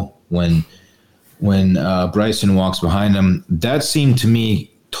roll when Bryson walks behind him, that seemed to me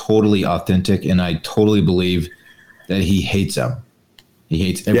totally authentic, and I totally believe that he hates him. He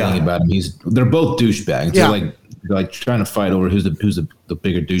hates everything about him. They're both douchebags. Yeah. They're like trying to fight over who's the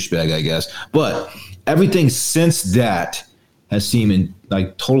bigger douchebag, I guess. But everything since that has seemed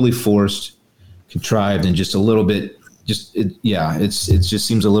like totally forced, contrived, and just a little bit. It just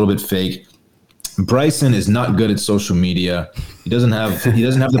seems a little bit fake. Bryson is not good at social media. He doesn't have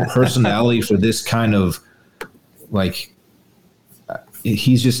the personality for this kind of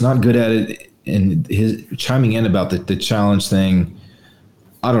he's just not good at it. And his chiming in about the challenge thing,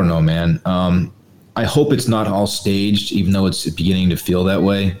 I don't know, man. I hope it's not all staged, even though it's beginning to feel that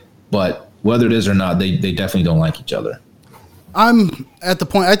way. But whether it is or not, they definitely don't like each other. I'm at the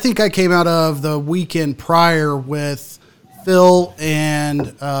point, I think I came out of the weekend prior with Phil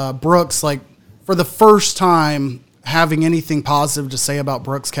and Brooks, like for the first time having anything positive to say about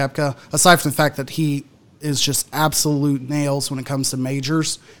Brooks Koepka, aside from the fact that he is just absolute nails when it comes to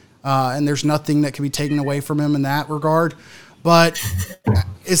majors. And there's nothing that can be taken away from him in that regard. But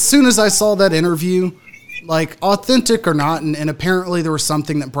as soon as I saw that interview, like authentic or not, and apparently there was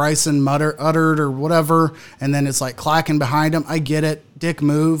something that Bryson uttered or whatever, and then it's like clacking behind him. I get it, dick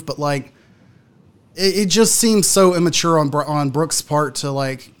move, but like it just seems so immature on Brooks' part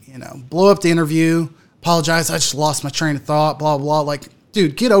to blow up the interview, apologize. I just lost my train of thought, blah blah. Like,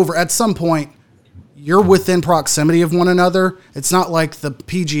 dude, get over. At some point, you're within proximity of one another. It's not like the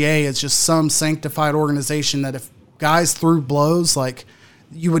PGA is just some sanctified organization that if guys threw blows, like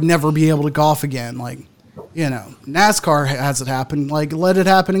you would never be able to golf again. Like, NASCAR has it happen. Like, let it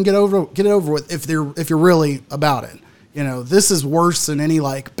happen and get it over with if you're really about it. This is worse than any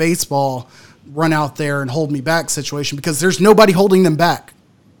like baseball run out there and hold me back situation because there's nobody holding them back.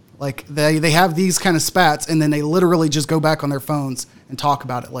 Like they have these kind of spats and then they literally just go back on their phones and talk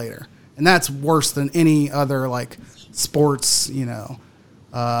about it later. And that's worse than any other like sports,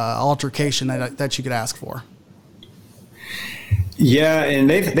 altercation that you could ask for. Yeah, and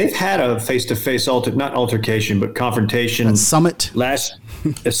they've had a face-to-face not altercation, but confrontation. At Summit.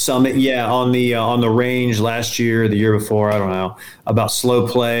 A Summit, yeah, on the range last year, the year before, I don't know, about slow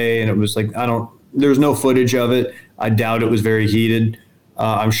play, and it was like there's no footage of it. I doubt it was very heated.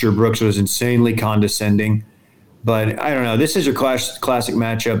 I'm sure Brooks was insanely condescending, but I don't know. This is your classic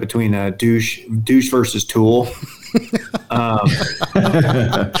matchup between Douche versus Tool.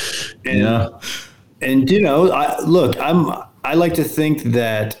 And I like to think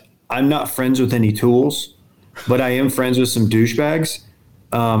that I'm not friends with any tools, but I am friends with some douchebags,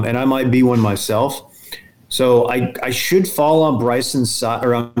 and I might be one myself. So I should fall on Bryson's side,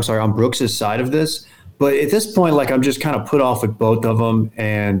 or I'm sorry, on Brooks's side of this. But at this point, like, I'm just kind of put off with both of them,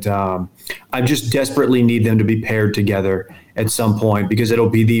 and I just desperately need them to be paired together at some point because it'll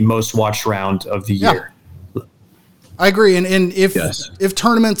be the most watched round of the year. I agree, and if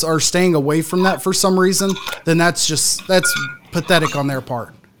tournaments are staying away from that for some reason, then that's pathetic on their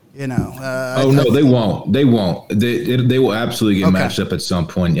part. You know. They won't. They won't. They will absolutely get matched up at some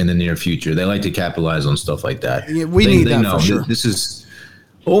point in the near future. They like to capitalize on stuff like that. Yeah, we need that for sure. This is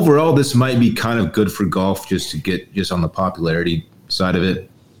overall. This might be kind of good for golf just to get just on the popularity side of it.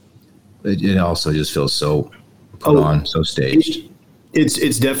 It also just feels so put on, so staged.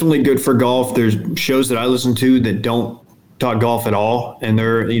 It's definitely good for golf. There's shows that I listen to that don't talk golf at all, and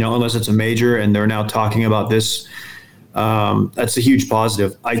they're unless it's a major, and they're now talking about this. That's a huge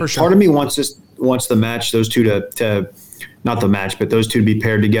positive. Part of me wants the match, those two to not the match, but those two to be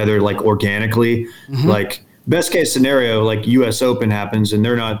paired together like organically. Mm-hmm. Like best case scenario, like U.S. Open happens and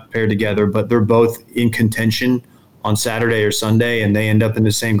they're not paired together, but they're both in contention on Saturday or Sunday, and they end up in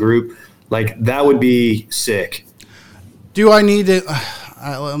the same group. Like that would be sick. Do I need to?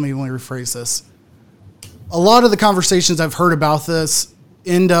 Let me rephrase this. A lot of the conversations I've heard about this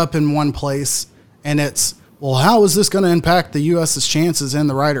end up in one place, and it's, well, how is this going to impact the U.S.'s chances in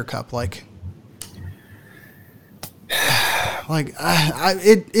the Ryder Cup?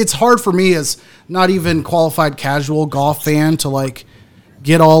 It's hard for me as not even qualified casual golf fan to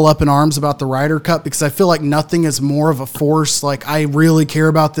get all up in arms about the Ryder Cup, because I feel like nothing is more of a force. Like, I really care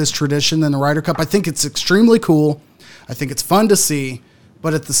about this tradition than the Ryder Cup. I think it's extremely cool. I think it's fun to see,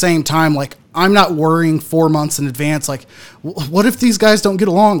 but at the same time, I'm not worrying 4 months in advance. What if these guys don't get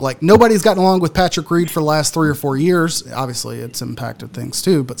along? Nobody's gotten along with Patrick Reed for the last 3 or 4 years. Obviously, it's impacted things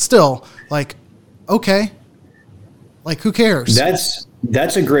too, but still, okay. Who cares?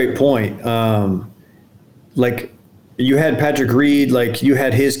 That's a great point. You had Patrick Reed, you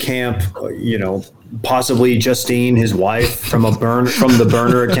had his camp, possibly Justine, his wife, from the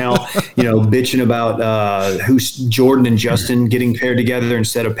burner account, bitching about who's Jordan and Justin getting paired together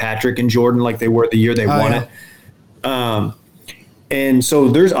instead of Patrick and Jordan like they were the year they won it. And so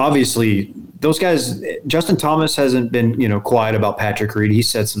there's obviously those guys. Justin Thomas hasn't been quiet about Patrick Reed. He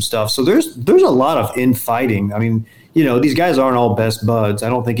said some stuff. So there's a lot of infighting. I mean, these guys aren't all best buds. I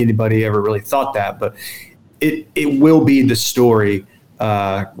don't think anybody ever really thought that, but it will be the story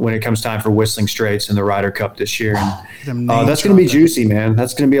when it comes time for Whistling Straits in the Ryder Cup this year. And that's going to be juicy, man.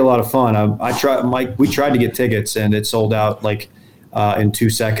 That's going to be a lot of fun. We tried to get tickets and it sold out in 2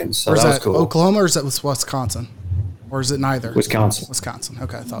 seconds. So that was cool. Oklahoma, or is that Wisconsin? Or is it neither? Wisconsin.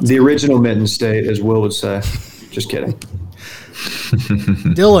 Okay, I thought the original Mitten State, as Will would say. Just kidding.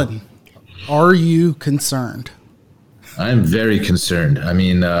 Dillon, are you concerned? I'm very concerned. I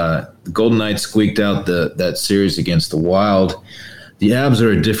mean, the Golden Knights squeaked out that series against the Wild. The Abs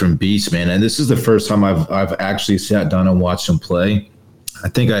are a different beast, man. And this is the first time I've actually sat down and watched them play. I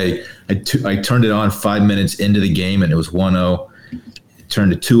think I turned it on 5 minutes into the game, and it was 1-0. It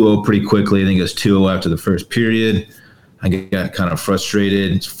turned to 2-0 pretty quickly. I think it was 2-0 after the first period. I got kind of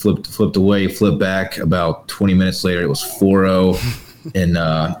frustrated, flipped away, flipped back. About 20 minutes later, it was 4-0. And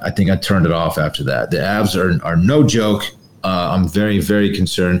I think I turned it off after that. The Abs are no joke. I'm very, very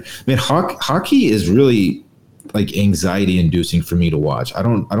concerned. I mean, hockey is really anxiety inducing for me to watch. I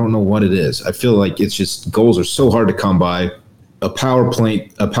don't know what it is. I feel like it's just goals are so hard to come by. A power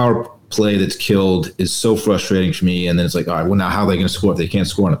play that's killed is so frustrating for me. And then it's all right, well, now how are they going to score if they can't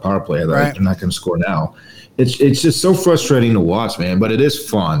score on a power play? They're not going to score now. It's just so frustrating to watch, man. But it is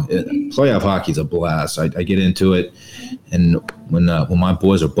fun. Playoff hockey is a blast. I get into it, and when my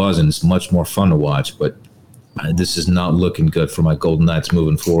boys are buzzing, it's much more fun to watch. But this is not looking good for my Golden Knights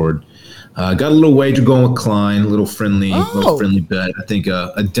moving forward. Got a little wager going with Klein, a little friendly bet. I think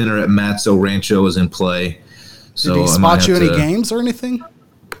a dinner at Matzo Rancho is in play. So did he spot you any games or anything?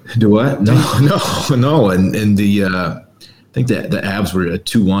 Do what? No. And the I think that the Abs were a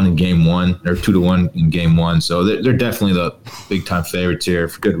 2-1 in game one, or 2-1 in game one. So they're definitely the big time favorites here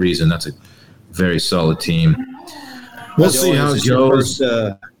for good reason. That's a very solid team. We'll see how it goes.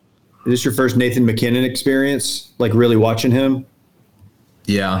 Is this your first Nathan McKinnon experience? Really watching him?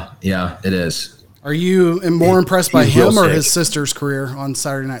 Yeah, it is. Are you more impressed by him or his sister's career on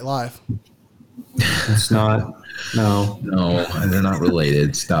Saturday Night Live? It's not. No, they're not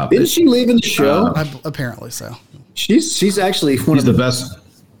related. Stop. Isn't she leaving the show? Apparently so. She's actually the best.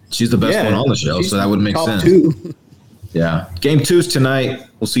 She's the best one on the show, so that would make sense. Yeah. Game 2's tonight.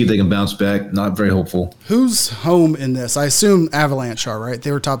 We'll see if they can bounce back. Not very hopeful. Who's home in this? I assume Avalanche are, right?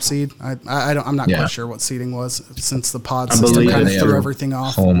 They were top seed. I'm not quite sure what seeding was since the pod system kind of threw everything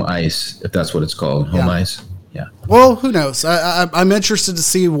off. Home ice, if that's what it's called. Home ice. Yeah. Well, who knows? I'm interested to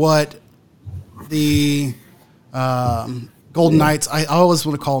see what the Golden Knights. I always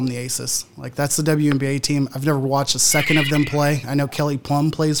want to call them the Aces. Like, that's the WNBA team. I've never watched a second of them play. I know Kelly Plum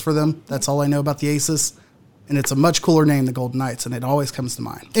plays for them. That's all I know about the Aces. And it's a much cooler name, the Golden Knights, and it always comes to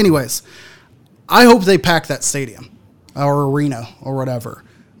mind. Anyways, I hope they pack that stadium or arena or whatever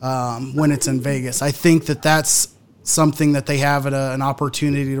when it's in Vegas. I think that that's something that they have an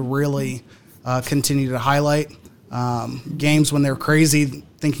opportunity to really continue to highlight. Games when they're crazy,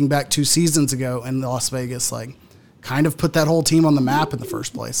 thinking back 2 seasons ago in Las Vegas, like, kind of put that whole team on the map in the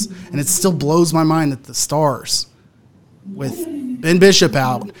first place. And it still blows my mind that the Stars, with Ben Bishop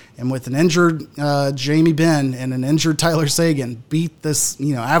out and with an injured Jamie Benn and an injured Tyler Seguin, beat this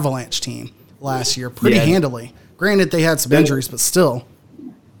Avalanche team last year pretty handily. Granted, they had some injuries, but still.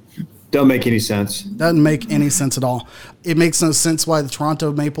 Don't make any sense. Doesn't make any sense at all. It makes no sense why the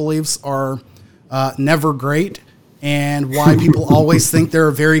Toronto Maple Leafs are never great and why people always think they're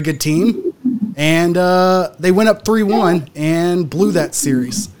a very good team. And they went up 3-1 and blew that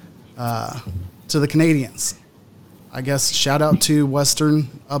series to the Canadiens. I guess shout out to Western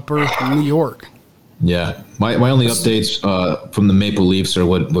Upper New York. Yeah. My only updates from the Maple Leafs are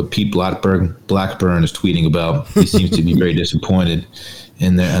what Pete Blackburn is tweeting about. He seems to be very disappointed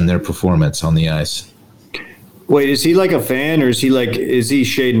in their performance on the ice. Wait, is he like a fan, or is he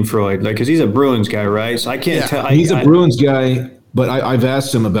Schadenfreude? Like, because he's a Bruins guy, right? So I can't tell. He's a Bruins guy, but I've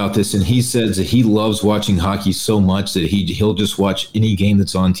asked him about this, and he says that he loves watching hockey so much that he'll just watch any game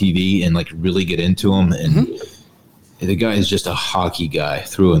that's on TV and like really get into them. And the guy is just a hockey guy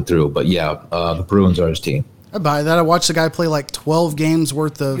through and through. But yeah, the Bruins are his team. I buy that. I watched the guy play like 12 games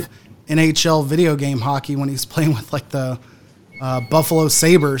worth of NHL video game hockey when he's playing with like the Buffalo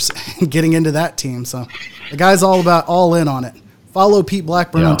Sabres and getting into that team. So the guy's all in on it. Follow Pete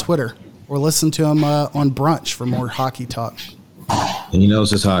Blackburn on Twitter or listen to him on Brunch for more hockey talk. And he knows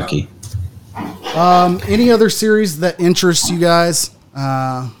his hockey. Any other series that interests you guys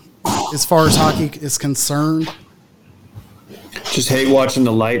as far as hockey is concerned? Just hate watching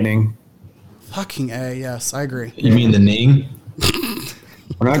the Lightning. Fucking A, yes, I agree. You mean the Ning?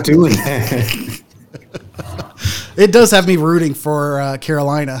 We're not doing that. It does have me rooting for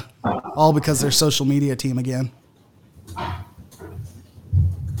Carolina, all because their social media team again.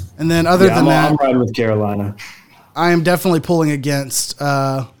 And then other than that, I'm riding with Carolina. I am definitely pulling against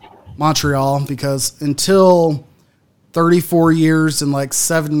Montreal because until 34 years and like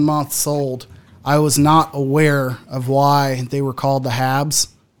 7 months old, I was not aware of why they were called the Habs.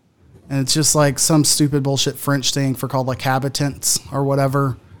 And it's just like some stupid bullshit French thing for called like habitants or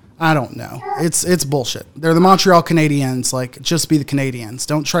whatever. I don't know. It's bullshit. They're the Montreal Canadiens. Like, just be the Canadiens.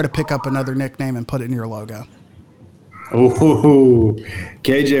 Don't try to pick up another nickname and put it in your logo. Oh,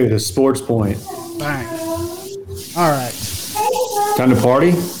 KJ with a sports point. Bang. All right. Time to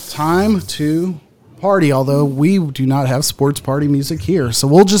party? Time to party, although we do not have sports party music here. So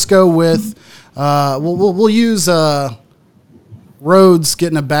we'll just go with, we'll use Rhodes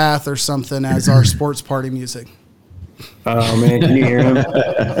getting a bath or something as our sports party music. Oh, man, can you hear him?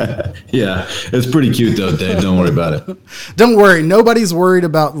 Yeah, it's pretty cute, though, Dave. Don't worry about it. Don't worry. Nobody's worried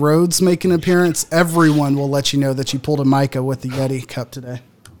about Rhodes making an appearance. Everyone will let you know that you pulled a Micah with the Yeti cup today.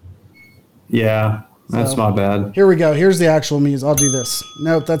 Yeah, that's my bad. Here we go. Here's the actual music. I'll do this.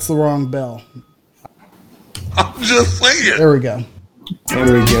 Nope, that's the wrong bell. I'm just saying. There we go.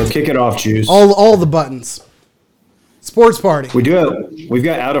 There we go. Kick it off, Juice. All the buttons. Sports party. We've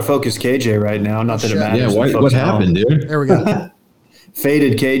got out of focus KJ right now. Not that it matters. Yeah, what happened, dude? There we go.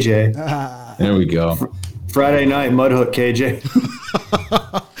 Faded KJ. There we go. Friday night mudhook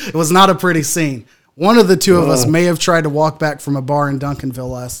KJ. It was not a pretty scene. One of the two of us may have tried to walk back from a bar in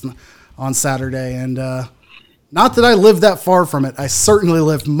Duncanville on Saturday, and not that I lived that far from it. I certainly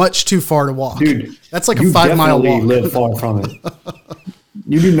lived much too far to walk. Dude, that's like a 5-mile walk. You live far from it.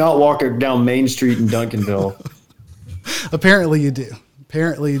 You do not walk down Main Street in Duncanville. Apparently you do.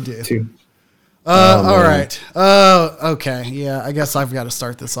 Too. All right. Okay. Yeah, I guess I've got to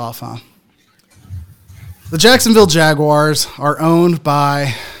start this off, huh? The Jacksonville Jaguars are owned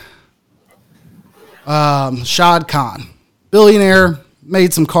by Shad Khan. Billionaire,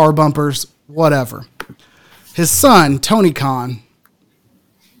 made some car bumpers, whatever. His son, Tony Khan,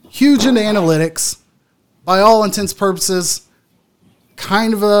 huge into analytics, by all intents and purposes,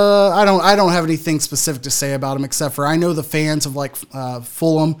 kind of I don't have anything specific to say about him except for I know the fans of like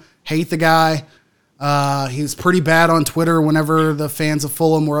Fulham hate the guy. He was pretty bad on Twitter whenever the fans of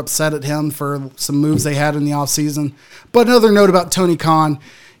Fulham were upset at him for some moves they had in the offseason. But another note about Tony Khan,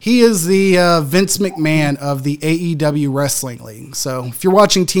 he is the Vince McMahon of the AEW Wrestling League. So if you're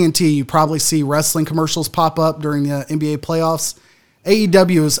watching TNT, you probably see wrestling commercials pop up during the NBA playoffs.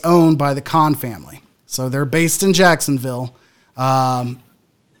 AEW is owned by the Khan family. So they're based in Jacksonville.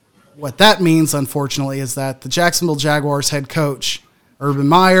 What that means, unfortunately, is that the Jacksonville Jaguars head coach, Urban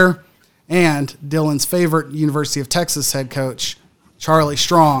Meyer, and Dillon's favorite University of Texas head coach, Charlie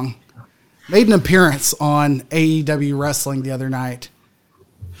Strong, made an appearance on AEW Wrestling the other night.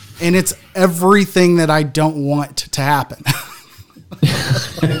 And it's everything that I don't want to happen.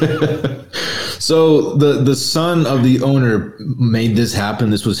 So the son of the owner made this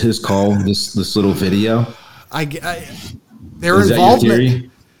happen. This was his call, this little video. Their Is that your involvement,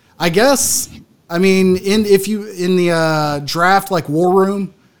 theory? I guess. I mean, in the draft, like War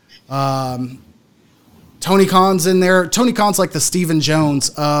Room, Tony Khan's in there. Tony Khan's like the Stephen Jones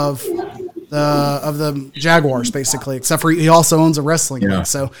of the Jaguars, basically, except for he also owns a wrestling league.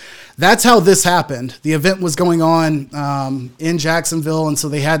 So that's how this happened. The event was going on in Jacksonville, and so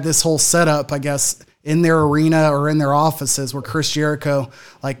they had this whole setup, I guess, in their arena or in their offices where Chris Jericho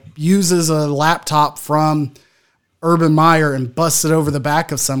like uses a laptop from Urban Meyer and busts it over the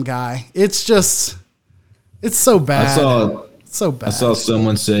back of some guy. It's so bad. So bad. I saw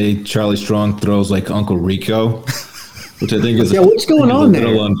someone say Charlie Strong throws like Uncle Rico, which I think is what's going on there?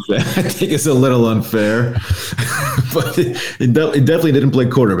 Unfair. I think it's a little unfair, but it definitely didn't play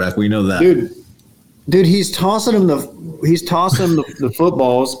quarterback. We know that, dude. He's tossing him the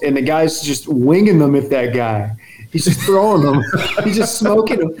footballs, and the guy's just winging them. If that guy, he's just throwing them. He's just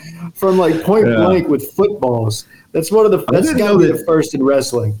smoking them from like point blank with footballs. That's got to be the first in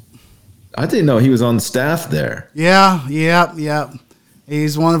wrestling. I didn't know he was on staff there. Yeah.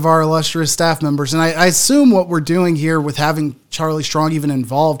 He's one of our illustrious staff members. And I assume what we're doing here with having Charlie Strong even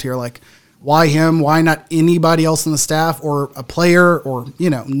involved here, like why him, why not anybody else on the staff or a player or,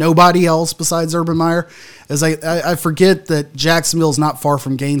 nobody else besides Urban Meyer, is I forget that Jacksonville is not far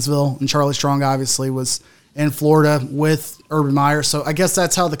from Gainesville, and Charlie Strong obviously was in Florida with Urban Meyer. So I guess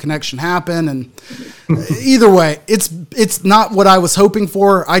that's how the connection happened. And either way, it's not what I was hoping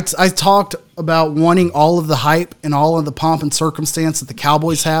for. I talked about wanting all of the hype and all of the pomp and circumstance that the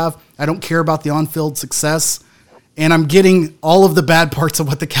Cowboys have. I don't care about the on-field success. And I'm getting all of the bad parts of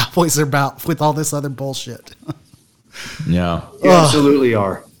what the Cowboys are about with all this other bullshit. Yeah. You absolutely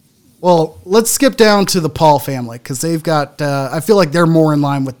are. Well, let's skip down to the Paul family because they've got I feel like they're more in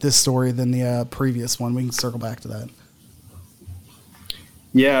line with this story than the previous one. We can circle back to that.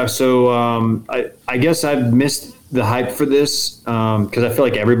 Yeah, so I guess I've missed the hype for this because I feel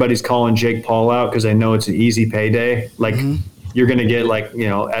like everybody's calling Jake Paul out because they know it's an easy payday. Like you're going to get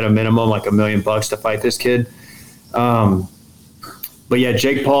at a minimum like $1 million to fight this kid. But yeah,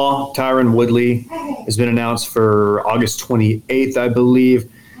 Jake Paul, Tyron Woodley has been announced for August 28th, I believe.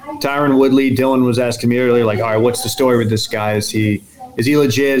 Tyron Woodley, Dillon was asking me earlier, like, all right, what's the story with this guy? Is he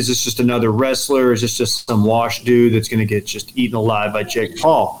legit? Is this just another wrestler? Is this just some washed dude that's going to get just eaten alive by Jake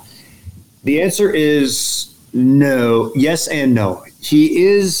Paul? The answer is no. Yes and no. He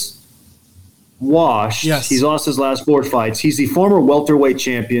is washed. Yes. He's lost his last 4 fights. He's the former welterweight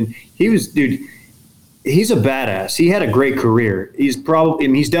champion. He's a badass. He had a great career. He's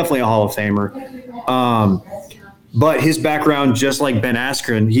definitely a Hall of Famer. But his background, just like Ben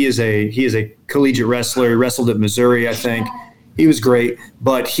Askren, he is a collegiate wrestler. He wrestled at Missouri, I think. He was great,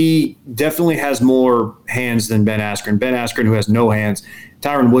 but he definitely has more hands than Ben Askren. Ben Askren, who has no hands.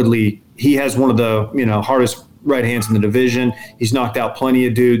 Tyron Woodley, he has one of the hardest right hands in the division. He's knocked out plenty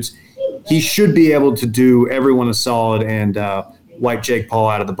of dudes. He should be able to do everyone a solid and wipe Jake Paul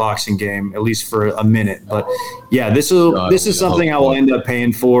out of the boxing game, at least for a minute. But yeah, this is something I will end up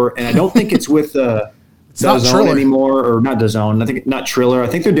paying for, and I don't think it's with DAZN anymore, or not DAZN. I think not Triller. I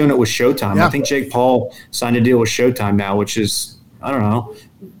think they're doing it with Showtime. Yeah. I think Jake Paul signed a deal with Showtime now, which is, I don't know,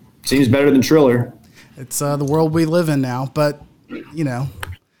 seems better than Triller. It's the world we live in now. But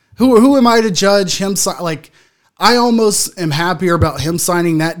who am I to judge him? I almost am happier about him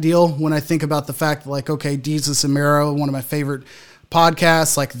signing that deal when I think about the fact that, okay, Jesus and Mero, one of my favorite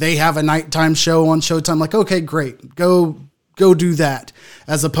podcasts, they have a nighttime show on Showtime. Okay, great, go do that,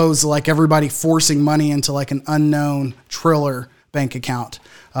 as opposed to everybody forcing money into an unknown Triller bank account.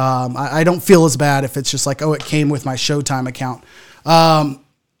 I don't feel as bad if it's just it came with my Showtime account.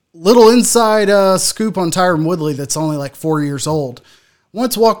 Little inside scoop on Tyron Woodley that's only 4 years old.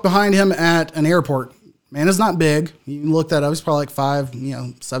 Once walked behind him at an airport. Man is not big. You can look that up. He's probably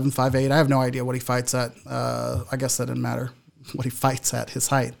 5'7", 5'8". I have no idea what he fights at. I guess that didn't matter what he fights at, his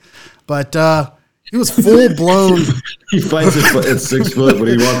height. But He was full blown. He fights at 6 foot, but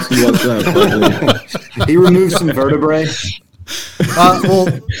he walks out. He removed some vertebrae. Well,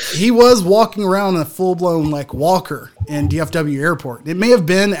 he was walking around in a full blown like walker in DFW airport. It may have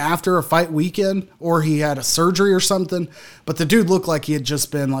been after a fight weekend or he had a surgery or something, but the dude looked like he had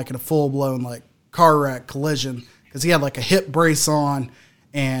just been like in a full blown like car wreck collision because he had like a hip brace on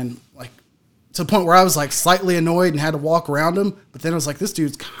and like to the point where I was like slightly annoyed and had to walk around him. But then I was like, this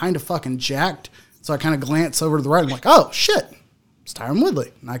dude's kind of fucking jacked. So I kind of glanced over to the right. I'm like, oh shit, it's Tyron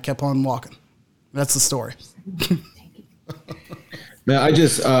Woodley. And I kept on walking. That's the story. Man,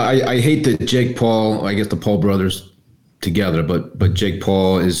 I hate that Jake Paul, I guess the Paul brothers together, but Jake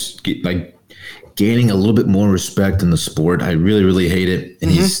Paul is gaining a little bit more respect in the sport. I really, really hate it. And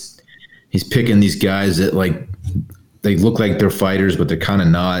he's picking these guys that like they look like they're fighters, but they're kind of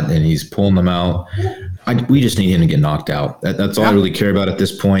not, and he's pulling them out. We just need him to get knocked out. That's all I really care about at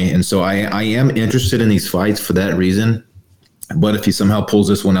this point. And so I am interested in these fights for that reason. But if he somehow pulls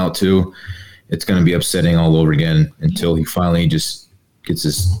this one out too, it's going to be upsetting all over again until he finally just gets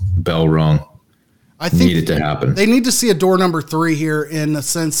his bell rung. I think need it to happen. They need to see a door number 3 here in the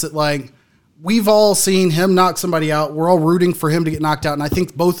sense that like we've all seen him knock somebody out. We're all rooting for him to get knocked out. And I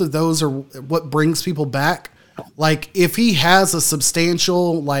think both of those are what brings people back. Like if he has a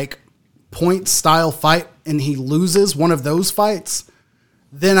substantial like point style fight and he loses one of those fights,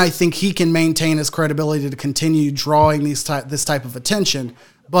 then I think he can maintain his credibility to continue drawing this type of attention.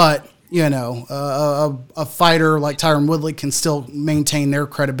 But you know, a fighter like Tyron Woodley can still maintain their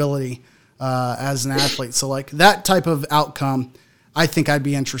credibility as an athlete. So like that type of outcome, I think I'd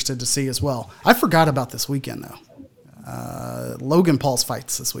be interested to see as well. I forgot about this weekend though. Logan Paul's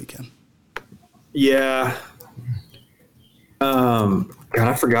fights this weekend. Yeah. God,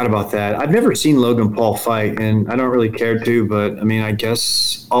 I forgot about that. I've never seen Logan Paul fight, and I don't really care to, but I mean, I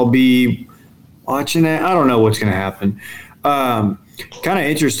guess I'll be watching it. I don't know what's going to happen. Kind of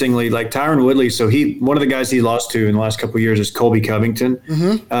interestingly, like Tyron Woodley, so one of the guys he lost to in the last couple of years is Colby Covington.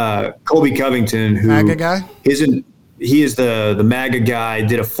 Colby Covington, who MAGA guy? He is the MAGA guy,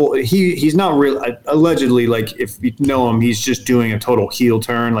 did a full, he's not really, allegedly, like if you know him, he's just doing a total heel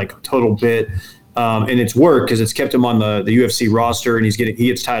turn, like a total bit. And it's worked because it's kept him on the UFC roster, and he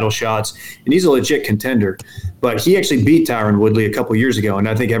gets title shots, and he's a legit contender. But he actually beat Tyron Woodley a couple years ago, and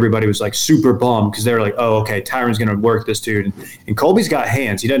I think everybody was like super bummed because they were like, "Oh, okay, Tyron's going to work this dude." And Colby's got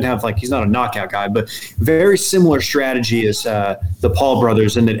hands. He doesn't have he's not a knockout guy, but very similar strategy as the Paul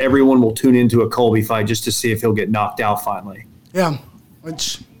brothers, in that everyone will tune into a Colby fight just to see if he'll get knocked out finally. Yeah,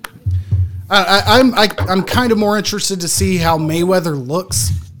 which I'm kind of more interested to see how Mayweather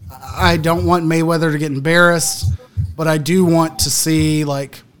looks. I don't want Mayweather to get embarrassed, but I do want to see,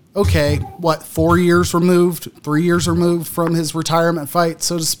 like, okay, 3 years removed from his retirement fight,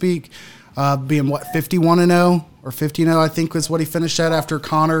 so to speak, being 51-0 or 50-0, I think was what he finished at after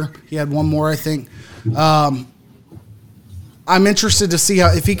Conor. He had one more, I think. I'm interested to see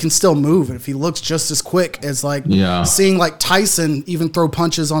if he can still move and if he looks just as quick as seeing like Tyson even throw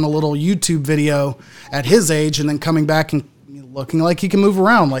punches on a little YouTube video at his age and then coming back and looking like he can move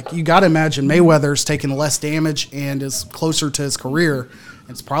around. Like, you got to imagine Mayweather's taking less damage and is closer to his career.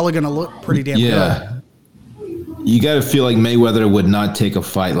 It's probably going to look pretty damn good. You got to feel like Mayweather would not take a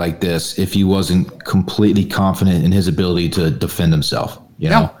fight like this if he wasn't completely confident in his ability to defend himself. You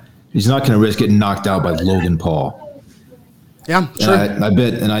know, he's not going to risk getting knocked out by Logan Paul. Yeah, sure. I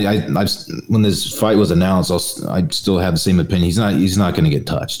bet, and I when this fight was announced, I still have the same opinion. He's not going to get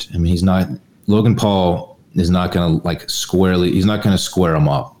touched. I mean, Logan Paul is not going to he's not going to square him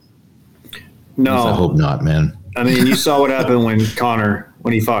up. No. I hope not, man. I mean, you saw what happened when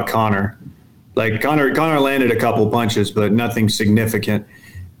he fought Conor. Like Conor landed a couple punches, but nothing significant.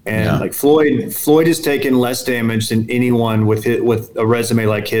 And Floyd has taken less damage than anyone with a resume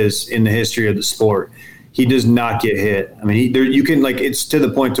like his in the history of the sport. He does not get hit. I mean, you can it's to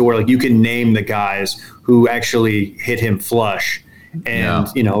the point to where you can name the guys who actually hit him flush, and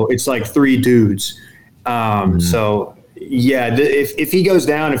it's like 3 dudes. So yeah, if he goes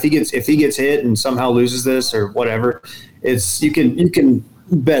down, if he gets hit and somehow loses this or whatever, you can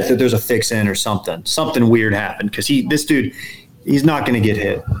bet that there's a fix in or something weird happened, because this dude, he's not going to get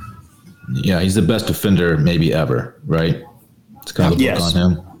hit. Yeah, he's the best defender maybe ever, right? It's kind of the book on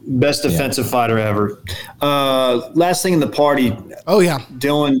him. Best defensive fighter ever. Last thing in the party. Oh yeah,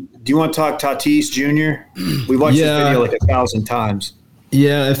 Dillon, do you want to talk Tatis Jr.? We watched this video like 1,000 times.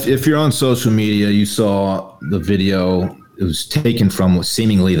 Yeah, if you're on social media, you saw the video. It was taken from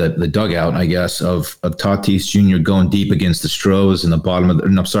seemingly the dugout, I guess, of Tatis Jr. going deep against the Stros in the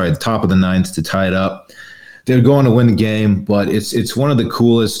the top of the 9th to tie it up. They're going to win the game, but it's one of the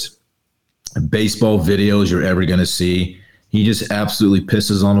coolest baseball videos you're ever going to see. He just absolutely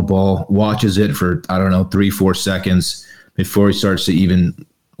pisses on the ball, watches it for, 3-4 seconds before he starts to even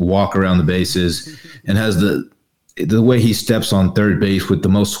walk around the bases, and has the way he steps on third base with the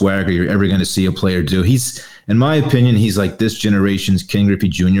most swagger you're ever going to see a player do. He's, in my opinion, he's like this generation's King Griffey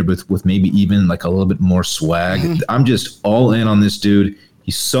Jr., but with maybe even like a little bit more swag. Mm-hmm. I'm just all in on this dude.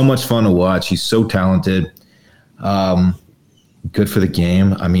 He's so much fun to watch. He's so talented. Good for the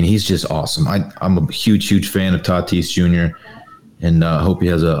game. I mean, he's just awesome. I'm a huge fan of Tatis Jr., and hope he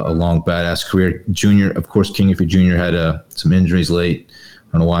has a long, badass career. Junior, of course, King Griffey Jr. had some injuries late.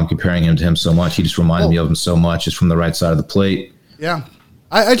 I don't know why I'm comparing him to him so much. He just reminded me of him so much, just from the right side of the plate. Yeah.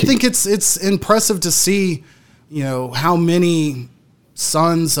 I think it's impressive to see, how many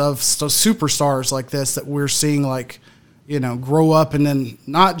sons of superstars like this that we're seeing, grow up and then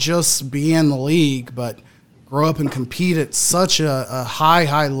not just be in the league, but grow up and compete at such a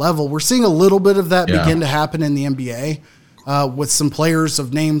high level. We're seeing a little bit of that begin to happen in the NBA. With some players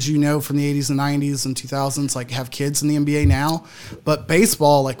of names from the 80s and 90s and 2000s, have kids in the NBA now. But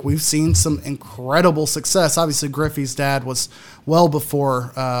baseball, we've seen some incredible success. Obviously, Griffey's dad was well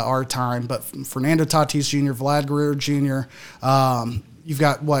before our time, but Fernando Tatis Jr., Vlad Guerrero Jr., you've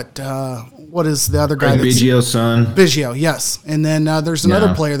got what is the other guy? Biggio's son. Biggio, yes. And then there's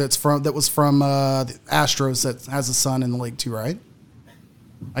another player that was from the Astros that has a son in the league too, right?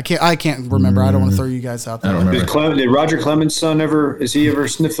 I can't remember. I don't want to throw you guys out there. Did Roger Clemens' son has he ever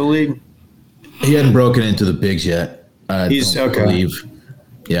sniffed the league? He hadn't broken into the bigs yet. He's okay. Believe.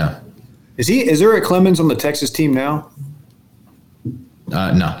 Yeah. Is there a Clemens on the Texas team now?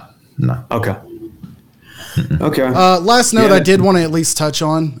 No. Okay. Okay. Last note I did want to at least touch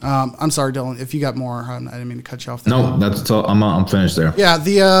on. I'm sorry, Dillon, if you got more. I didn't mean to cut you off there. No, that's all. I'm finished there. Yeah,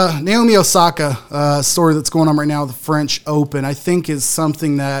 the Naomi Osaka story that's going on right now with the French Open, I think is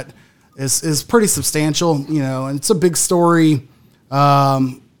something that is pretty substantial, and it's a big story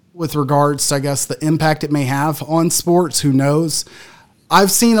with regards to, I guess, the impact it may have on sports. Who knows?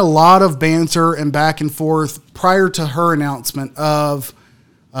 I've seen a lot of banter and back and forth prior to her announcement of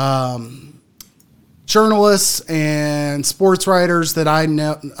journalists and sports writers that I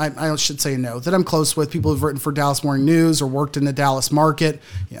know, I should say that I'm close with, people who've written for Dallas Morning News or worked in the Dallas market.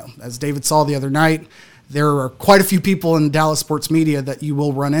 As David saw the other night, there are quite a few people in Dallas sports media that you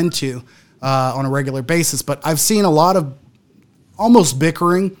will run into on a regular basis. But I've seen a lot of almost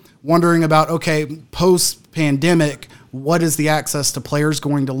bickering, wondering about, okay, post-pandemic, what is the access to players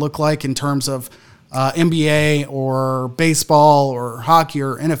going to look like in terms of NBA or baseball or hockey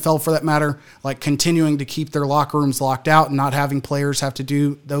or NFL for that matter, continuing to keep their locker rooms locked out and not having players have to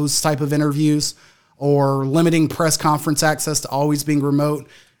do those type of interviews, or limiting press conference access to always being remote.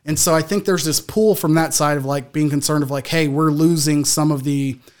 And so I think there's this pull from that side of being concerned of hey, we're losing some of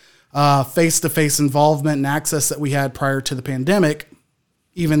the face-to-face involvement and access that we had prior to the pandemic,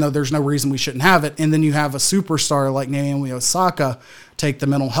 even though there's no reason we shouldn't have it. And then you have a superstar like Naomi Osaka take the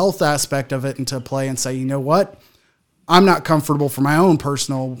mental health aspect of it into play and say, you know what? I'm not comfortable for my own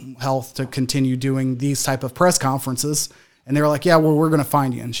personal health to continue doing these type of press conferences. And they were like, yeah, well, we're going to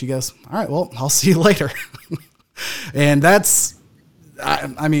find you. And she goes, all right, well, I'll see you later. And that's,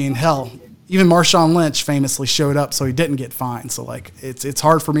 I mean, hell, even Marshawn Lynch famously showed up so he didn't get fined. So it's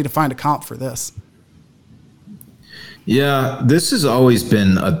hard for me to find a comp for this. Yeah, this has always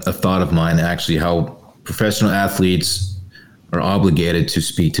been a thought of mine, actually, how professional athletes are obligated to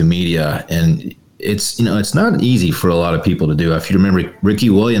speak to media. And it's not easy for a lot of people to do. If you remember Ricky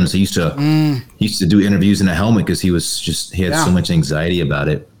Williams, he used to do interviews in a helmet because he had so much anxiety about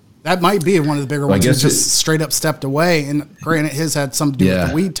it. That might be one of the bigger ones. He just straight up stepped away. And granted, his had something to do with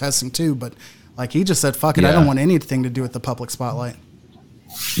the weed testing too. But he just said, fuck it, I don't want anything to do with the public spotlight.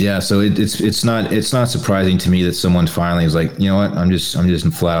 Yeah, so it's not surprising to me that someone finally is like, you know what, I'm just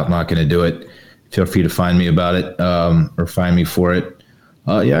flat out not going to do it. Feel free to find me about it, or find me for it.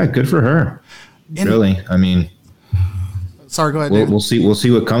 Yeah, good for her. Really, I mean. Sorry, go ahead. We'll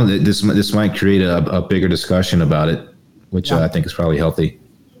see what comes. This might create a bigger discussion about it, which I think is probably healthy.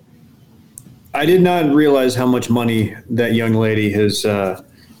 I did not realize how much money that young lady has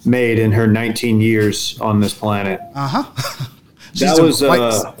made in her 19 years on this planet. That was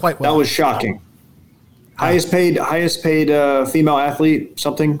quite well. That was shocking. Highest paid female athlete,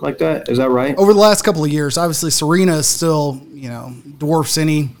 something like that. Is that right? Over the last couple of years, obviously Serena is still, dwarfs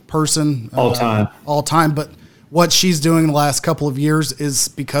any person all time. But what she's doing the last couple of years is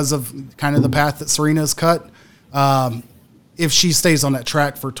because of kind of the path that Serena's cut. If she stays on that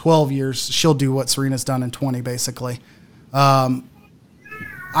track for 12 years, she'll do what Serena's done in 20, basically. I'm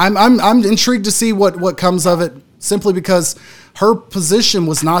intrigued to see what comes of it. simply because her position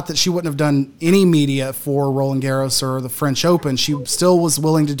was not that she wouldn't have done any media for Roland Garros or the French Open. She still was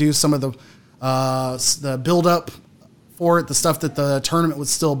willing to do some of the build-up for it, the stuff that the tournament would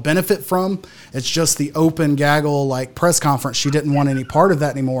still benefit from. It's just the open gaggle like press conference. She didn't want any part of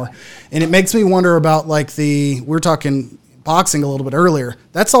that anymore. And it makes me wonder about like we're talking boxing a little bit earlier.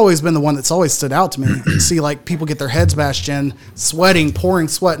 That's always been the one that's always stood out to me. You see like people get their heads bashed in, sweating, pouring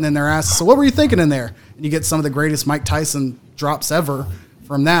sweat, and then they're asked, so what were you thinking in there? And you get some of the greatest Mike Tyson drops ever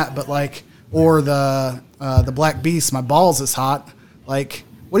from that. But like, or the Black Beast, my balls is hot. Like,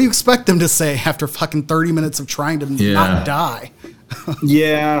 what do you expect them to say after fucking 30 minutes of trying to not die?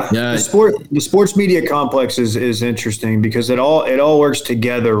 Yeah. The sports media complex is interesting because it all works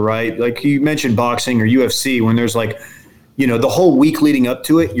together, right? Like you mentioned boxing or UFC, when there's like, the whole week leading up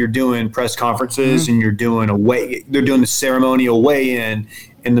to it, you're doing press conferences and you're doing they're doing the ceremonial weigh-in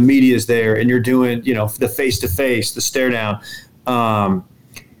and the media's there and you're doing, the face-to-face, the stare down. And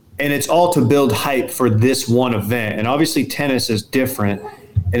it's all to build hype for this one event. And obviously tennis is different.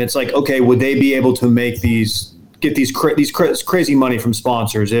 And it's like, okay, would they be able to get these crazy money from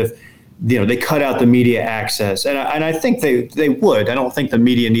sponsors if, they cut out the media access? And I think they would. I don't think the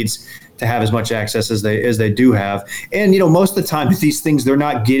media needs to have as much access as they do have. And, most of the time these things, they're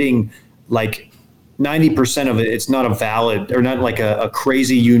not getting like 90% of it. It's not a valid or not like a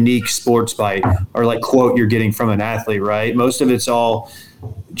crazy unique sports bite or like quote you're getting from an athlete, right? Most of it's all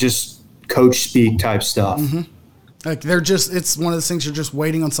just coach speak type stuff. Mm-hmm. Like it's one of those things you're just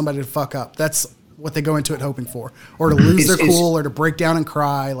waiting on somebody to fuck up. That's what they go into it hoping for, or to lose their cool, or to break down and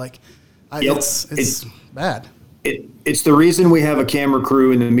cry. Like, it's bad. It's the reason we have a camera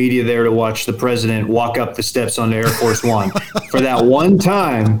crew and the media there to watch the president walk up the steps on Air Force One. For that one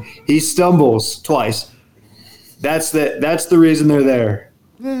time, he stumbles twice. That's the reason they're there.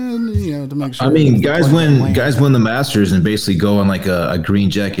 And, to make sure. I mean, guys win the Masters and basically go on like a green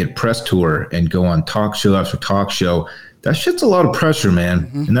jacket press tour and go on talk show after talk show. That shit's a lot of pressure,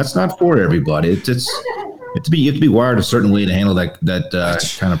 man, and that's not for everybody. You have to be wired a certain way to handle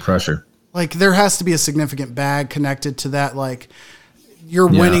that kind of pressure. Like there has to be a significant bag connected to that. Like your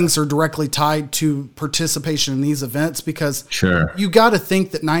winnings are directly tied to participation in these events because you got to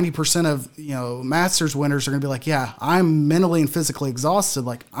think that 90% of, Masters winners are going to be like, yeah, I'm mentally and physically exhausted.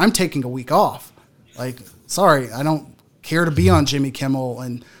 Like I'm taking a week off. Like, sorry, I don't care to be on Jimmy Kimmel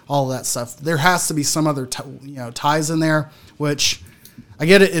and all of that stuff. There has to be some other, ties in there, which I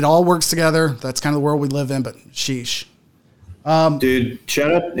get it. It all works together. That's kind of the world we live in, but sheesh. Dude,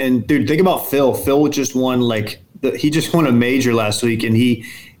 shout out. And dude, think about Phil. Phil just won he just won a major last week, and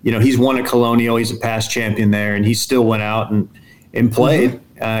he's won at Colonial. He's a past champion there, and he still went out and played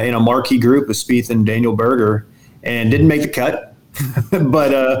in a marquee group with Spieth and Daniel Berger, and didn't make the cut.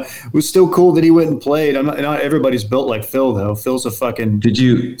 But it was still cool that he went and played. Not everybody's built like Phil, though. Phil's a fucking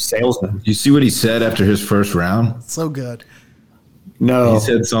salesman. You see what he said after his first round? So good. No, he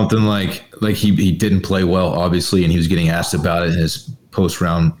said something like he didn't play well, obviously, and he was getting asked about it in his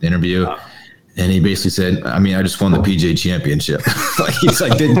post-round interview. And he basically said, I mean, I just won the PGA Championship. He's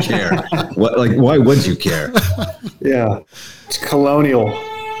like, didn't care. Why would you care? Yeah. It's Colonial.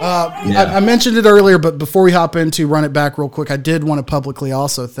 I mentioned it earlier, but before we hop into run it back real quick, I did want to publicly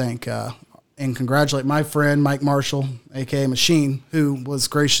also thank and congratulate my friend Mike Marshall, a.k.a. Machine, who was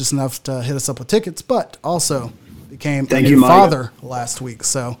gracious enough to hit us up with tickets, but also became a new father last week.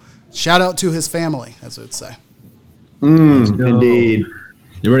 So shout out to his family, as I would say. Indeed.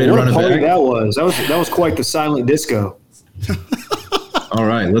 You ready to run it back? That was quite the silent disco. All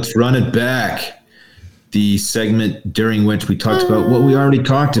right, let's run it back. The segment during which we talked about what we already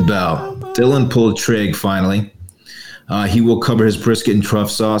talked about. Dillon pulled trig finally. He will cover his brisket and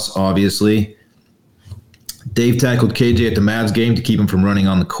truff sauce, obviously. Dave tackled KJ at the Mavs game to keep him from running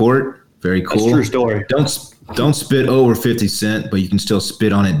on the court. Very cool. That's a true story. Don't spit over 50 Cent, but you can still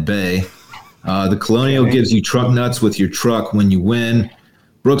spit on it, Bay. The Colonial gives you truck nuts with your truck when you win.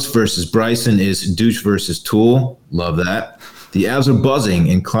 Brooks versus Bryson is Douche versus Tool. Love that. The Avs are buzzing,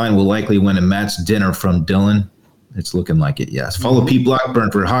 and Klein will likely win a match dinner from Dillon. It's looking like it, yes. Follow Pete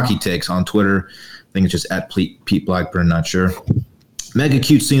Blackburn for hockey takes on Twitter. I think it's just at Pete Blackburn, not sure. Mega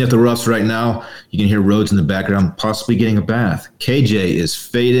cute scene at the Ruffs right now. You can hear Rhodes in the background, possibly getting a bath. KJ is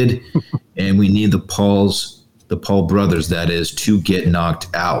faded, and we need the Paul brothers, that is, to get knocked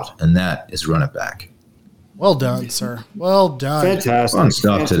out, and that is run it back. Well done, sir. Well done. Fantastic. Fun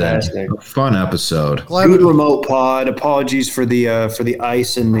stuff today. A fun episode. Good remote pod. Apologies for the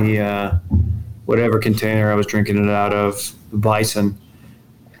ice in the whatever container I was drinking it out of. The Bison.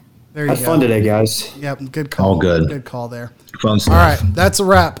 There you Had go. fun today, guys. Yep, good call. All good. Good call there. Fun stuff. All right, that's a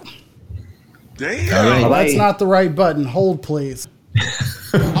wrap. Damn. That's not the right button. Hold, please.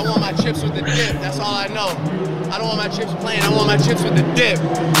 I want my chips with the dip. That's all I know. I don't want my chips plain. I want my chips with the dip.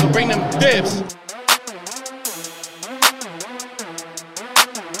 So bring them dips.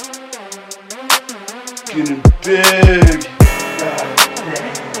 Getting big.